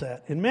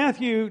mindset. In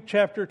Matthew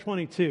chapter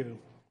 22,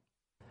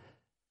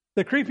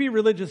 The creepy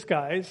religious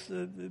guys,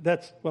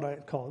 that's what I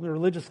call them, the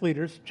religious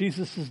leaders,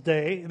 Jesus'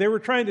 day, they were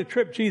trying to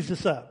trip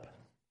Jesus up.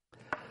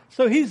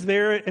 So he's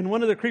there, and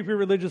one of the creepy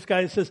religious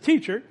guys says,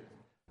 "Teacher,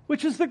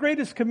 which is the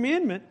greatest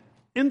commandment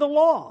in the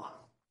law?"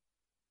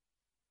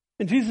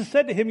 And Jesus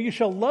said to him, "You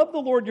shall love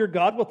the Lord your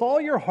God with all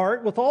your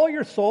heart, with all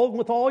your soul, and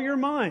with all your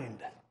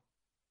mind.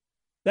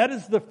 That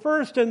is the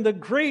first and the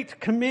great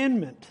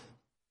commandment.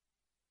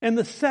 And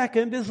the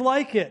second is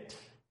like it.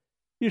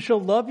 You shall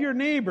love your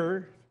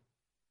neighbor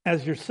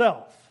as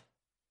yourself.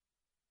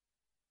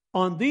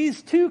 On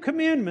these two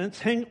commandments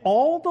hang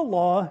all the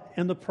law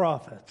and the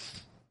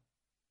prophets."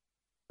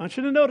 I want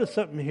you to notice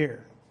something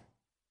here.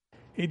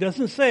 He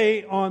doesn't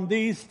say on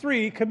these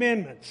three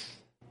commandments.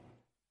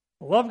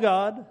 Love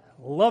God,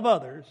 love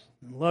others,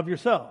 and love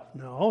yourself.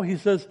 No, he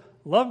says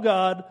love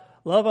God,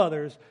 love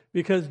others,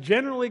 because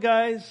generally,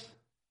 guys,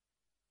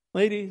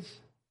 ladies,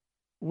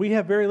 we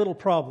have very little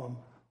problem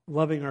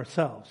loving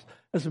ourselves.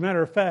 As a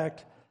matter of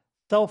fact,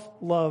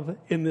 self-love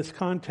in this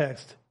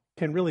context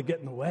can really get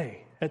in the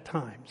way at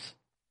times.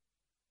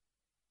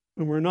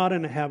 When we're not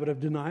in a habit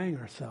of denying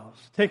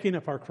ourselves, taking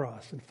up our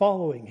cross and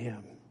following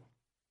Him.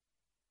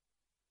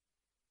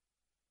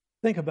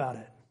 Think about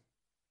it.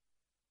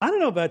 I don't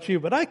know about you,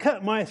 but I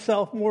cut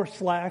myself more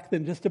slack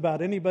than just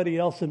about anybody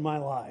else in my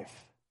life.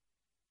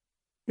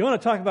 You want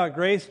to talk about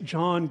grace?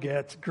 John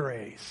gets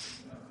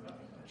grace.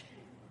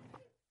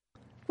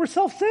 We're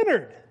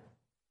self-centered.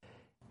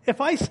 If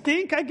I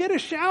stink, I get a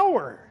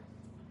shower.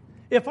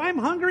 If I'm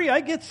hungry,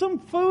 I get some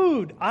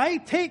food. I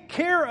take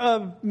care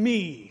of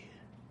me.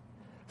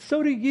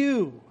 So do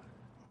you.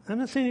 I'm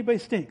not saying anybody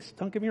stinks.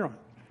 Don't get me wrong.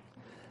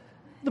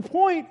 The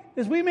point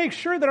is we make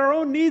sure that our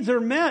own needs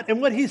are met.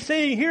 And what he's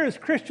saying here is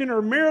Christian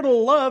or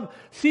marital love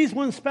sees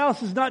one's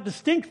spouse as not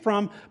distinct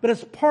from, but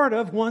as part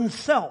of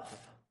oneself.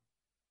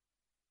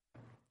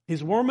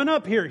 He's warming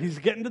up here. He's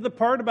getting to the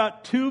part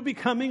about two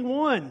becoming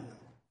one.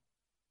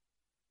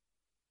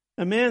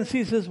 A man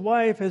sees his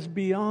wife as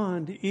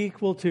beyond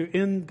equal to,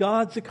 in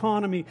God's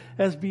economy,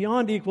 as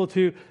beyond equal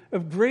to,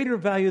 of greater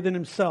value than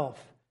himself.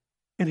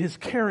 And his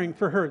caring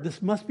for her.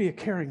 This must be a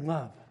caring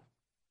love.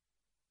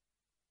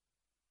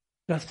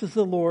 Just as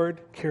the Lord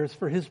cares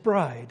for His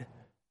bride,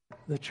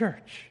 the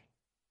church.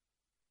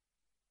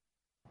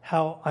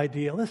 How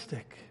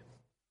idealistic.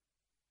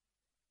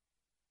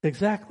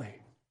 Exactly.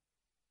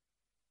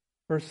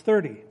 Verse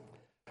 30.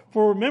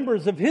 For we're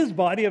members of His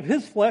body, of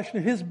His flesh,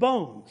 and His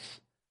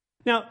bones.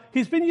 Now,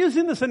 he's been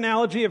using this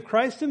analogy of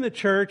Christ and the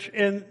church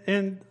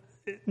and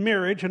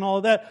marriage and all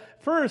of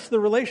that. First, the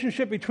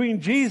relationship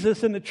between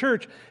Jesus and the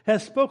church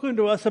has spoken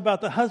to us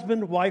about the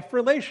husband-wife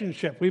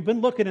relationship. We've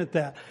been looking at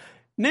that.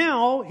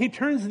 Now, he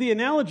turns the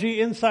analogy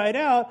inside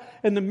out,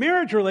 and the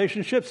marriage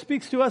relationship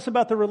speaks to us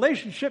about the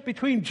relationship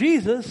between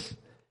Jesus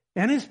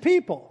and His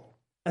people.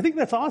 I think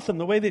that's awesome,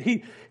 the way that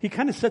he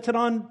kind of sets it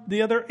on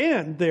the other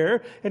end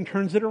there and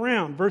turns it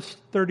around. Verse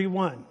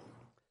 31.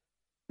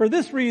 For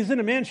this reason,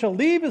 a man shall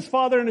leave his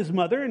father and his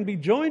mother and be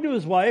joined to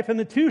his wife, and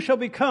the two shall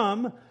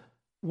become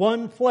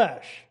one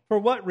flesh. For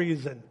what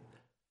reason?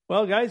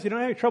 Well, guys, you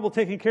don't have trouble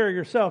taking care of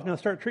yourself. Now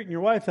start treating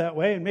your wife that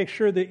way and make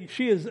sure that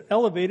she is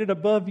elevated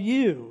above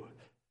you.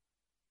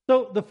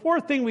 So the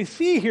fourth thing we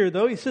see here,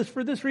 though, he says,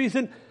 for this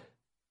reason,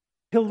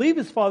 he'll leave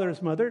his father and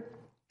his mother,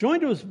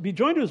 be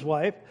joined to his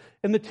wife,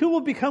 and the two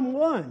will become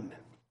one.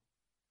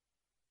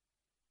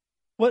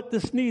 What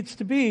this needs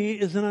to be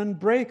is an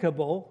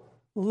unbreakable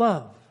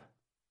love.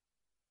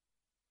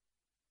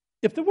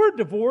 If the word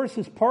divorce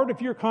is part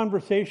of your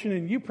conversation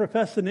and you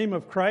profess the name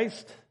of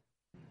Christ,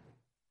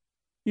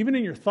 even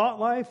in your thought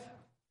life,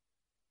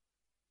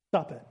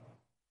 stop it.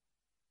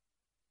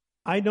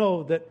 I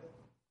know that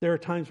there are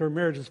times where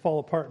marriages fall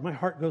apart. My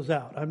heart goes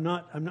out. I'm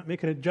not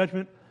making a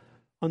judgment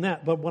on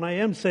that. But what I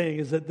am saying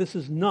is that this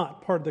is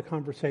not part of the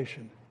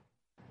conversation,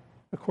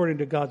 according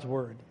to God's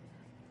word.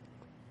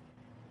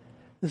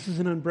 This is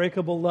an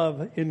unbreakable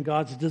love in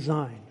God's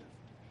design.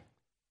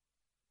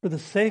 For the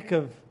sake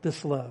of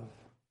this love,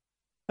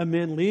 a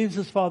man leaves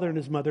his father and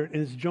his mother and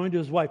is joined to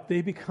his wife.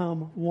 They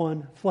become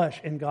one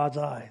flesh in God's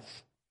eyes.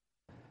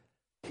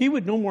 He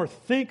would no more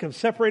think of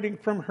separating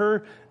from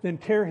her than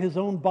tear his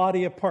own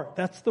body apart.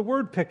 That's the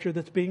word picture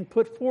that's being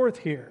put forth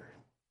here.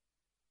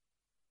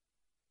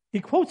 He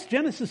quotes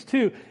Genesis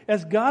 2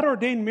 as God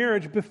ordained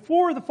marriage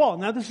before the fall.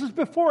 Now, this is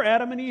before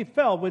Adam and Eve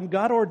fell, when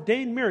God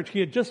ordained marriage. He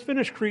had just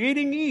finished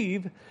creating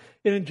Eve.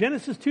 And in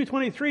Genesis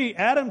 2:23,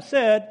 Adam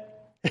said,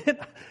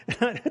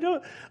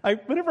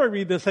 whenever I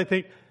read this,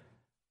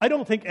 I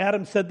don't think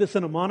Adam said this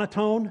in a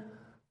monotone.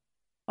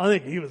 I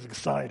think he was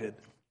excited.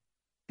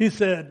 He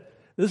said,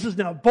 this is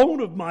now bone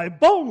of my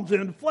bones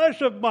and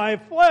flesh of my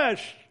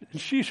flesh. And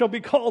she shall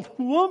be called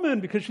woman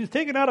because she's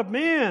taken out of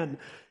man.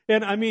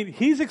 And I mean,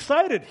 he's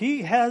excited.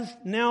 He has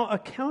now a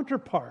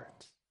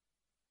counterpart.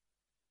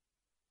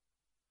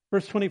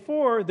 Verse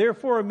 24,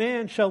 therefore a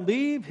man shall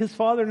leave his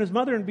father and his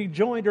mother and be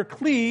joined or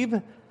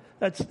cleave,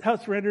 that's how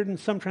it's rendered in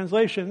some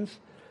translations,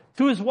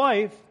 to his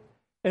wife,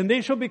 and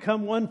they shall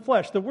become one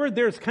flesh. The word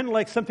there is kind of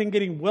like something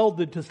getting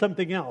welded to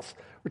something else.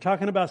 We're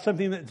talking about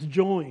something that's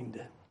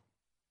joined.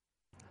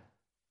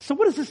 So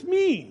what does this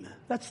mean?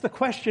 That's the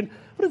question.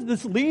 What is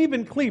this leave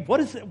and cleave? What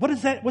is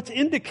that? What's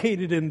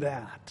indicated in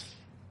that?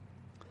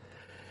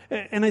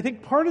 And I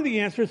think part of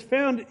the answer is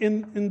found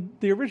in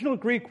the original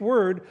Greek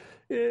word.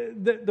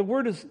 The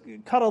word is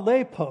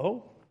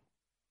katalepo.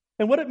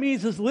 And what it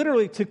means is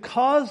literally to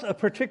cause a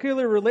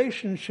particular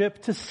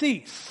relationship to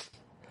cease.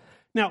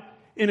 Now,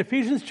 in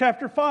Ephesians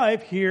chapter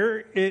 5 here,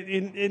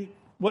 in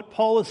what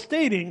Paul is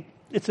stating,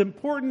 it's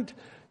important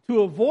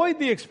to avoid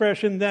the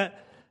expression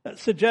that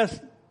suggests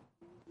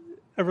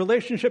a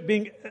relationship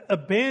being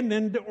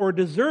abandoned or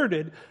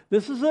deserted.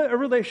 This is a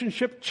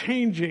relationship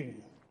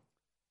changing.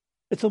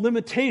 It's a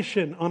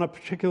limitation on a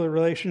particular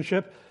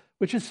relationship,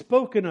 which is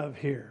spoken of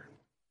here.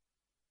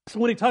 So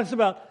when he talks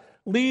about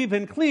leave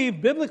and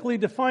cleave, biblically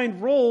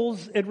defined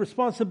roles and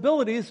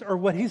responsibilities are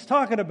what he's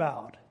talking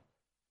about.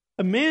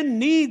 A man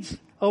needs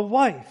a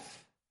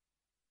wife,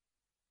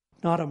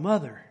 not a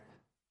mother.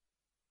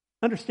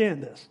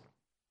 Understand this.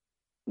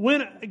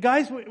 When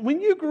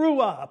you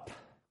grew up,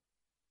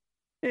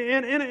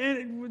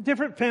 and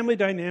different family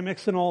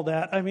dynamics and all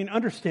that, I mean,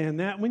 understand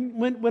that.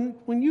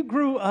 When you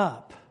grew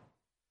up,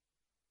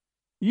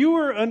 you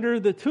were under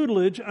the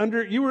tutelage,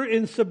 you were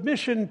in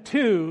submission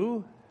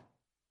to,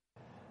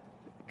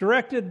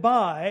 directed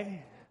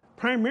by,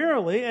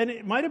 primarily, and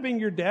it might have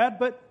been your dad,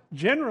 but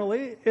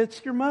generally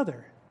it's your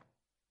mother.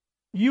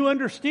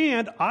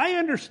 I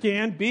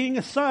understand being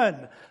a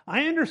son.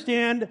 I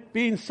understand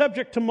being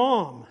subject to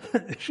mom.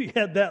 She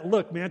had that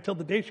look, man, till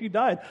the day she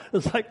died. It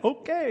was like,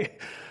 okay.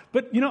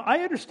 But, I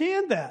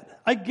understand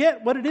that. I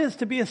get what it is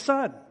to be a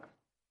son.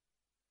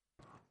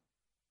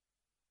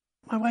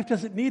 My wife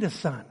doesn't need a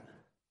son.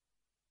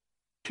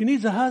 She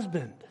needs a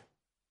husband.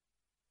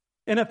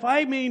 And if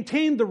I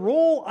maintain the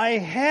role I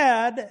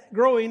had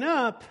growing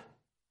up,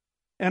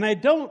 and I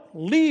don't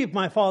leave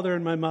my father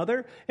and my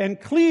mother and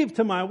cleave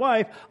to my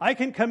wife, I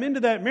can come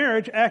into that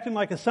marriage acting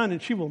like a son,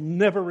 and she will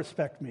never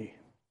respect me.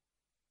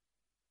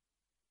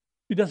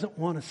 She doesn't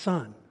want a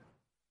son.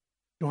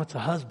 She wants a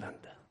husband.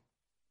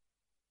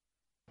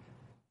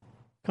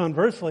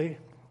 Conversely,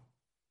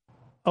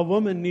 a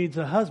woman needs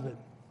a husband,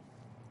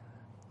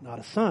 not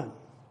a son.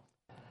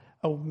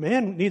 A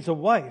man needs a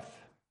wife,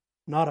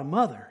 not a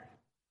mother.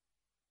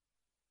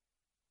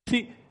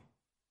 See,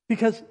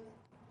 because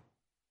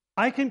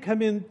I can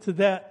come into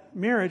that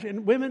marriage,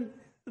 and women,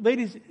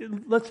 ladies,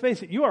 let's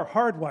face it, you are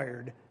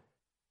hardwired.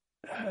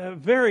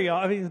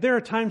 There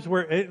are times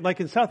where,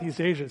 like in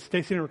Southeast Asia,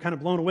 Stacy and I were kind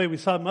of blown away. We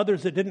saw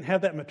mothers that didn't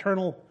have that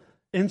maternal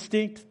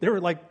instinct. They were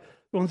like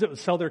the ones that would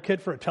sell their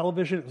kid for a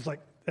television.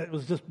 It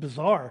was just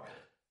bizarre.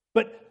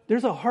 But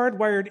there's a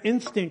hardwired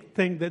instinct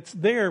thing that's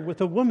there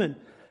with a woman,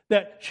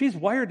 that she's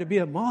wired to be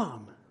a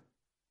mom.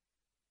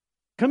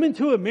 Come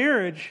into a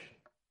marriage,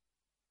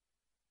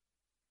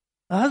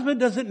 a husband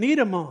doesn't need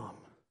a mom.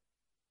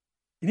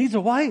 He needs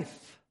a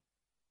wife.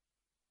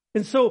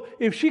 And so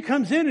if she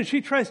comes in and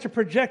she tries to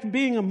project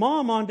being a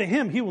mom onto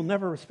him, he will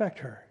never respect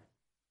her.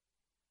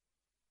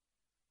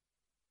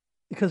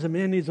 Because a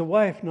man needs a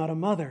wife, not a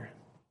mother.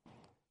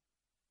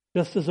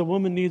 Just as a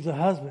woman needs a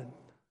husband,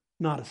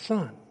 not a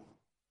son.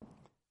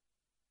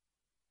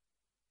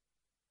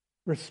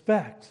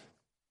 Respect.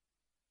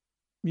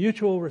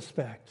 Mutual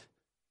respect.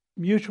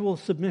 Mutual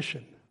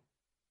submission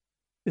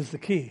is the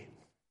key.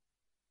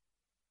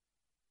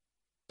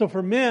 So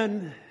for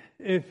men,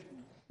 if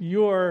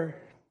you're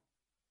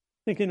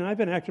thinking, I've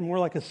been acting more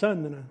like a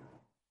son than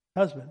a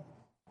husband,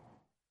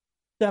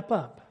 step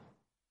up.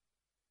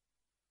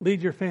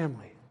 Lead your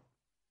family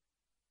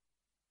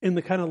in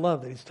the kind of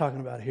love that he's talking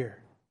about here.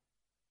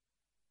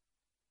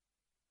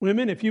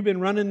 Women, if you've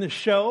been running the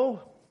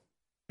show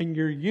and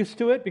you're used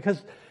to it,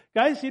 because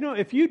guys,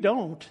 if you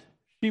don't,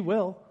 she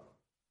will.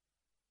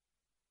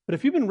 But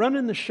if you've been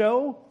running the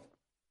show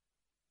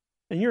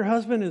and your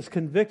husband is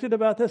convicted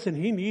about this and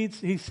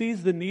he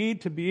sees the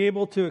need to be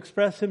able to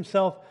express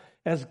himself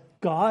as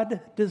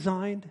God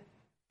designed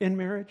in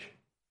marriage,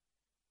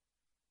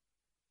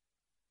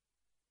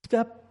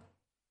 step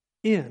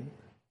in,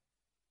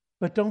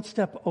 but don't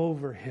step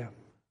over him.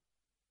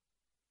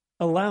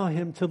 Allow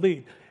him to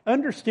lead.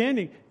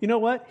 Understanding, you know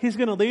what? He's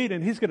going to lead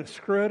and he's going to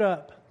screw it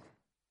up.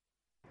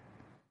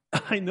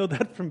 I know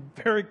that from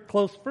very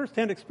close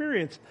firsthand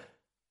experience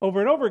over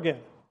and over again.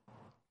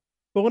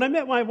 But when I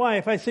met my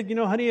wife, I said,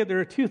 honey,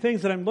 there are two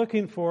things that I'm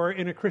looking for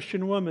in a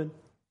Christian woman.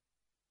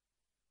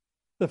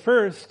 The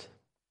first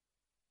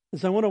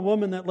is I want a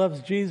woman that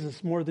loves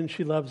Jesus more than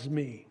she loves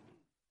me.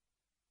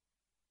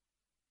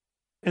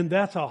 And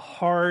that's a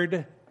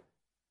hard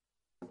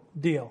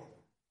deal.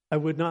 I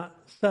would not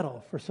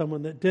settle for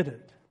someone that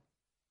didn't.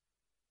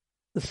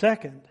 The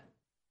second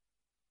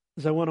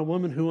is I want a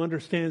woman who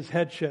understands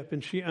headship,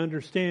 and she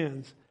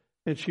understands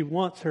and she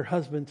wants her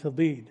husband to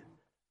lead.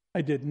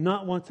 I did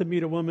not want to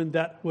meet a woman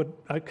that would,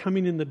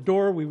 coming in the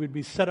door, we would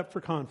be set up for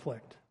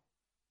conflict.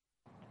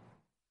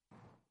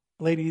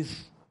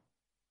 Ladies,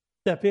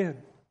 step in.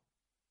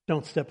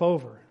 Don't step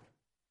over.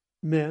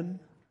 Men,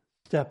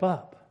 step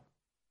up.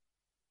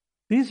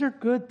 These are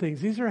good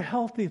things. These are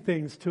healthy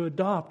things to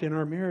adopt in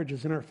our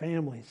marriages, in our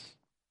families.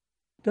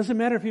 Doesn't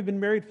matter if you've been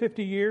married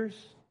 50 years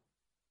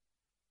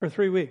or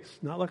 3 weeks.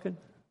 Not looking.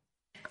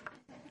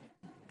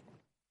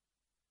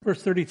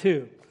 Verse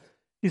 32.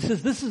 He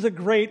says, this is a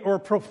great or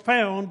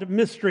profound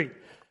mystery,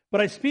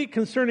 but I speak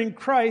concerning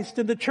Christ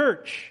and the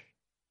church.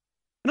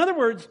 In other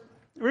words,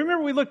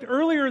 remember we looked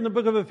earlier in the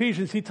book of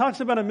Ephesians, he talks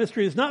about a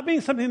mystery as not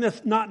being something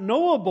that's not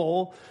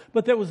knowable,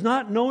 but that was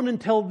not known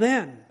until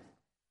then.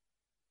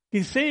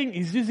 He's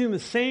using the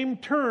same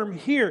term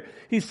here.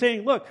 He's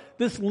saying, look,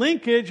 this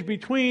linkage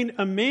between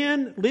a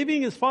man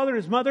leaving his father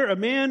and his mother, a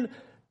man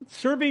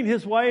serving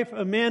his wife,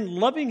 a man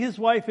loving his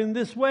wife in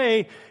this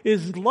way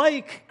is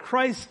like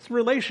Christ's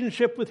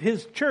relationship with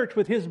his church,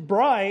 with his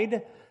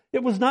bride.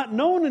 It was not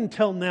known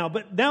until now,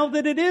 but now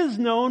that it is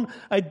known,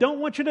 I don't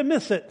want you to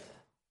miss it.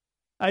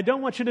 I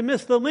don't want you to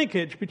miss the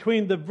linkage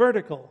between the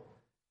vertical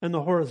and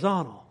the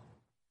horizontal.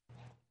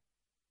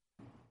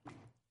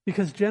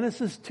 Because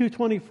Genesis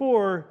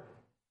 2:24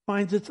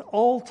 finds its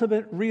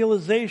ultimate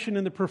realization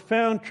in the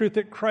profound truth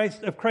of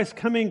Christ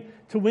coming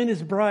to win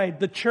his bride,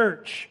 the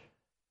church,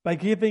 by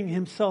giving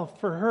himself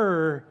for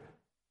her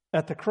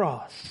at the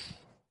cross.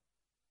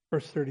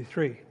 Verse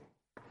 33.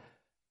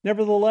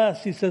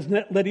 Nevertheless, he says,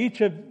 let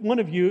each one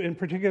of you in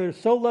particular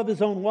so love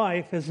his own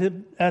wife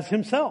as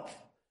himself,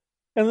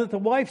 and let the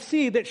wife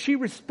see that she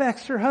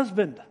respects her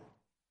husband.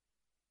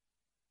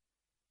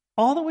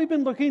 All that we've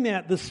been looking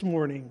at this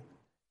morning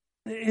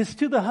is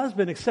to the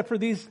husband, except for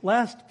these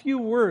last few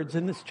words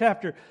in this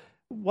chapter.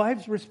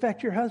 Wives,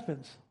 respect your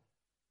husbands.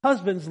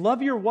 Husbands,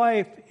 love your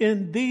wife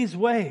in these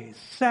ways,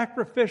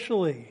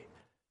 sacrificially,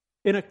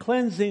 in a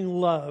cleansing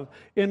love,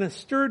 in a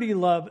sturdy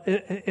love,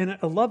 in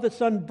a love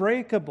that's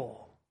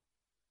unbreakable.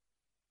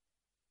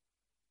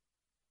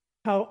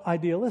 How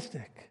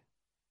idealistic.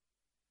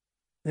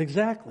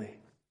 Exactly.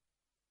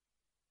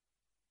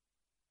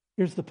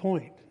 Here's the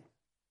point.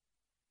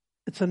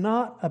 It's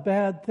not a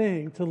bad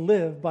thing to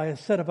live by a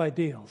set of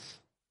ideals.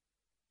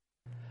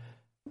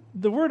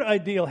 The word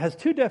ideal has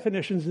 2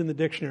 definitions in the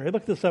dictionary. I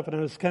looked this up and I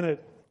was kind of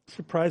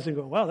surprised and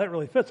going, wow, that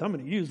really fits. I'm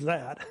going to use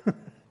that.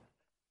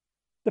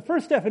 The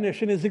first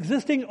definition is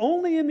existing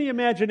only in the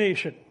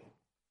imagination.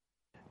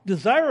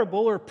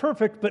 Desirable or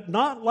perfect, but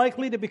not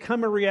likely to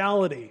become a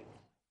reality.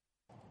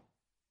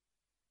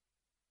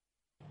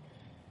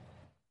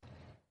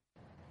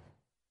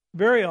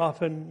 Very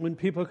often when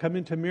people come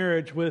into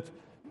marriage with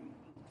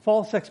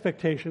false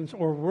expectations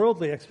or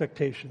worldly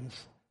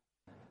expectations,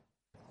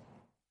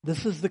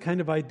 this is the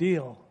kind of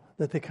ideal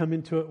that they come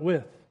into it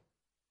with.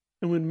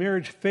 And when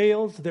marriage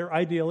fails, their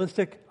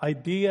idealistic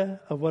idea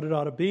of what it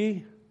ought to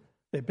be,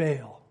 they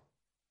bail.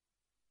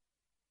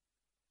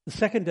 The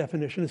second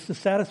definition is to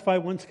satisfy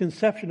one's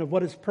conception of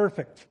what is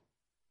perfect.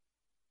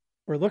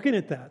 We're looking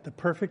at that, the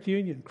perfect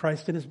union,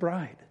 Christ and his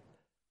bride.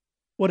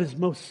 What is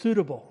most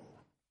suitable.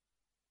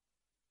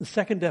 The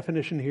second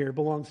definition here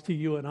belongs to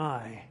you and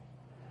I.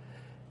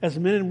 As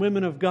men and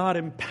women of God,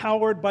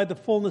 empowered by the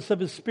fullness of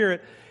his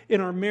Spirit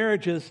in our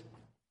marriages,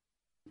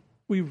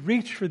 we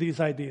reach for these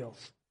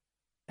ideals.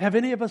 Have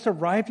any of us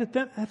arrived at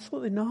them?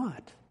 Absolutely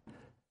not.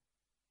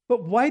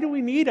 But why do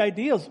we need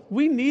ideals?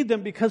 We need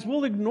them because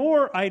we'll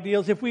ignore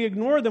ideals. If we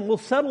ignore them, we'll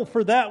settle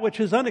for that which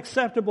is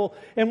unacceptable,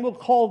 and we'll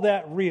call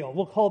that real.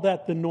 We'll call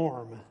that the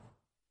norm. It's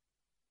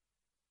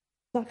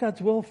not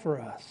God's will for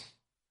us.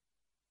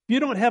 If you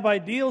don't have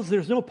ideals,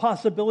 there's no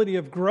possibility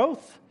of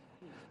growth.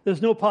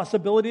 There's no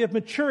possibility of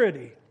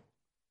maturity.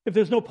 If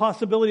there's no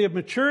possibility of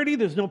maturity,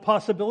 there's no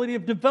possibility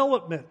of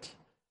development.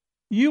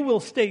 You will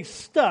stay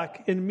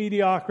stuck in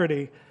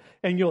mediocrity,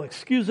 and you'll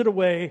excuse it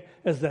away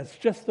as that's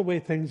just the way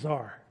things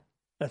are.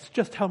 That's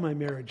just how my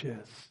marriage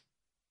is.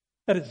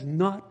 That is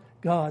not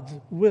God's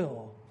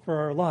will for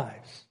our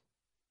lives.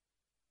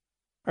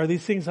 Are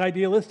these things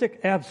idealistic?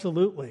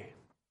 Absolutely.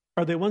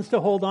 Are they ones to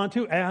hold on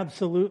to?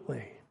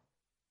 Absolutely.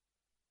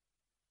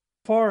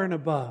 Far and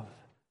above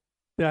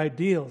the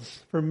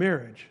ideals for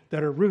marriage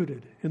that are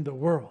rooted in the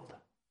world.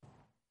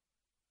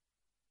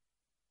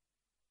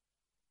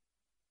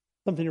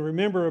 Something to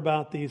remember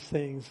about these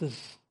things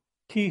is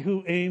he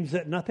who aims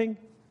at nothing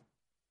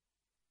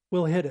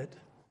will hit it.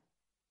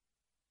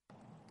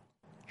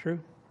 True?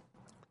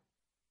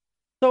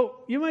 So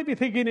you might be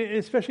thinking,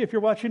 especially if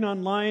you're watching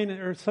online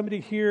or somebody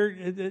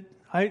here,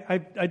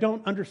 I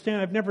don't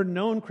understand. I've never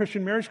known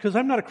Christian marriage because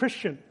I'm not a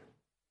Christian.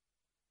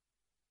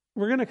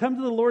 We're going to come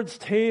to the Lord's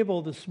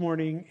table this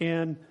morning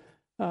and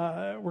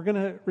we're going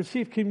to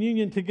receive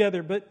communion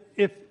together. But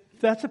if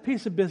that's a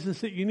piece of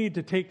business that you need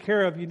to take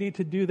care of, you need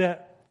to do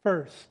that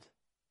first.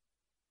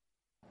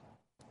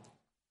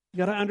 You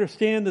got to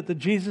understand that the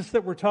Jesus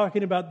that we're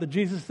talking about, the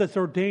Jesus that's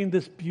ordained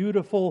this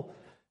beautiful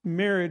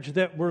marriage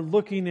that we're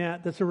looking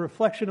at, that's a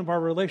reflection of our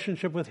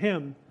relationship with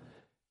him,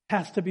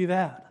 has to be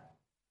that.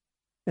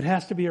 It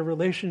has to be a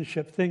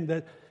relationship thing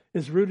that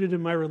is rooted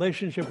in my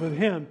relationship with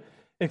him,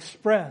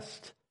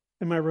 expressed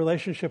in my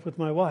relationship with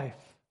my wife,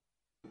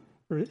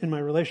 or in my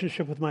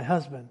relationship with my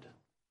husband.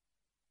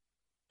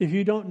 If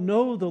you don't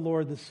know the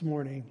Lord this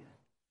morning,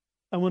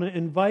 I want to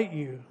invite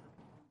you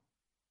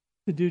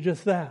to do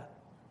just that.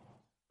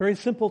 Very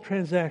simple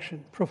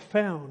transaction,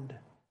 profound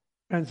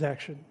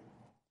transaction.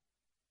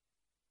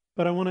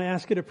 But I want to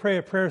ask you to pray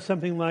a prayer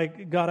something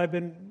like, God, I've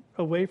been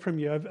away from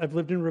you. I've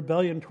lived in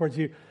rebellion towards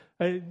you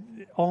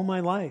all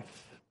my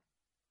life.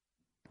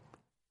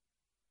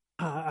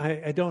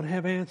 I don't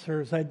have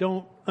answers. I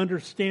don't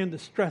understand the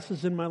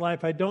stresses in my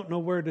life. I don't know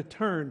where to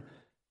turn.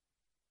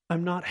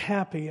 I'm not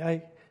happy.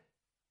 I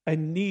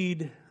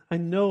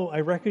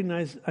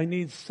recognize I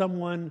need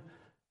someone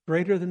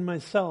greater than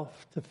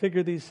myself to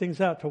figure these things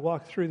out, to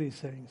walk through these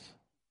things.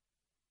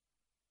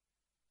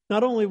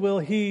 Not only will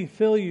He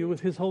fill you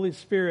with His Holy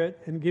Spirit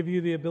and give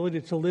you the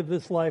ability to live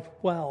this life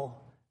well,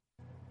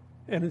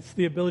 and it's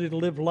the ability to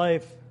live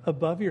life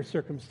above your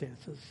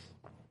circumstances.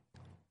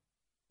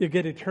 You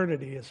get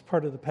eternity as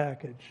part of the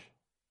package.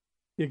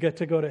 You get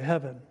to go to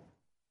heaven.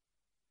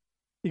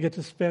 You get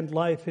to spend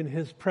life in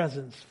His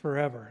presence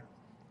forever.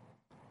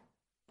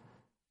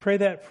 Pray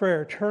that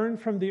prayer. Turn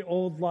from the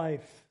old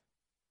life.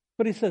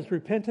 But He says,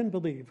 repent and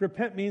believe.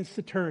 Repent means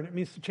to turn. It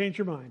means to change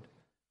your mind.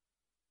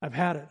 I've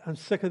had it. I'm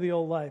sick of the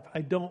old life.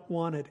 I don't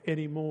want it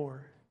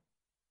anymore.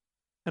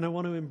 And I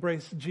want to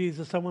embrace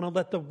Jesus. I want to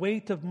let the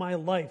weight of my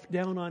life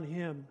down on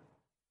Him.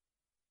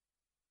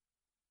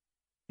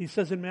 He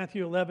says in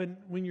Matthew 11,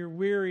 when you're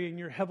weary and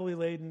you're heavily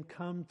laden,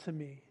 come to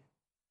me,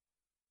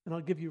 and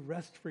I'll give you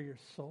rest for your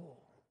soul.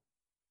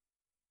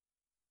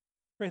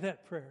 Pray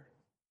that prayer.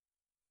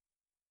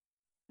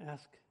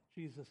 Ask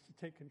Jesus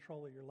to take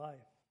control of your life.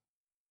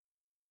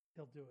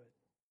 He'll do it.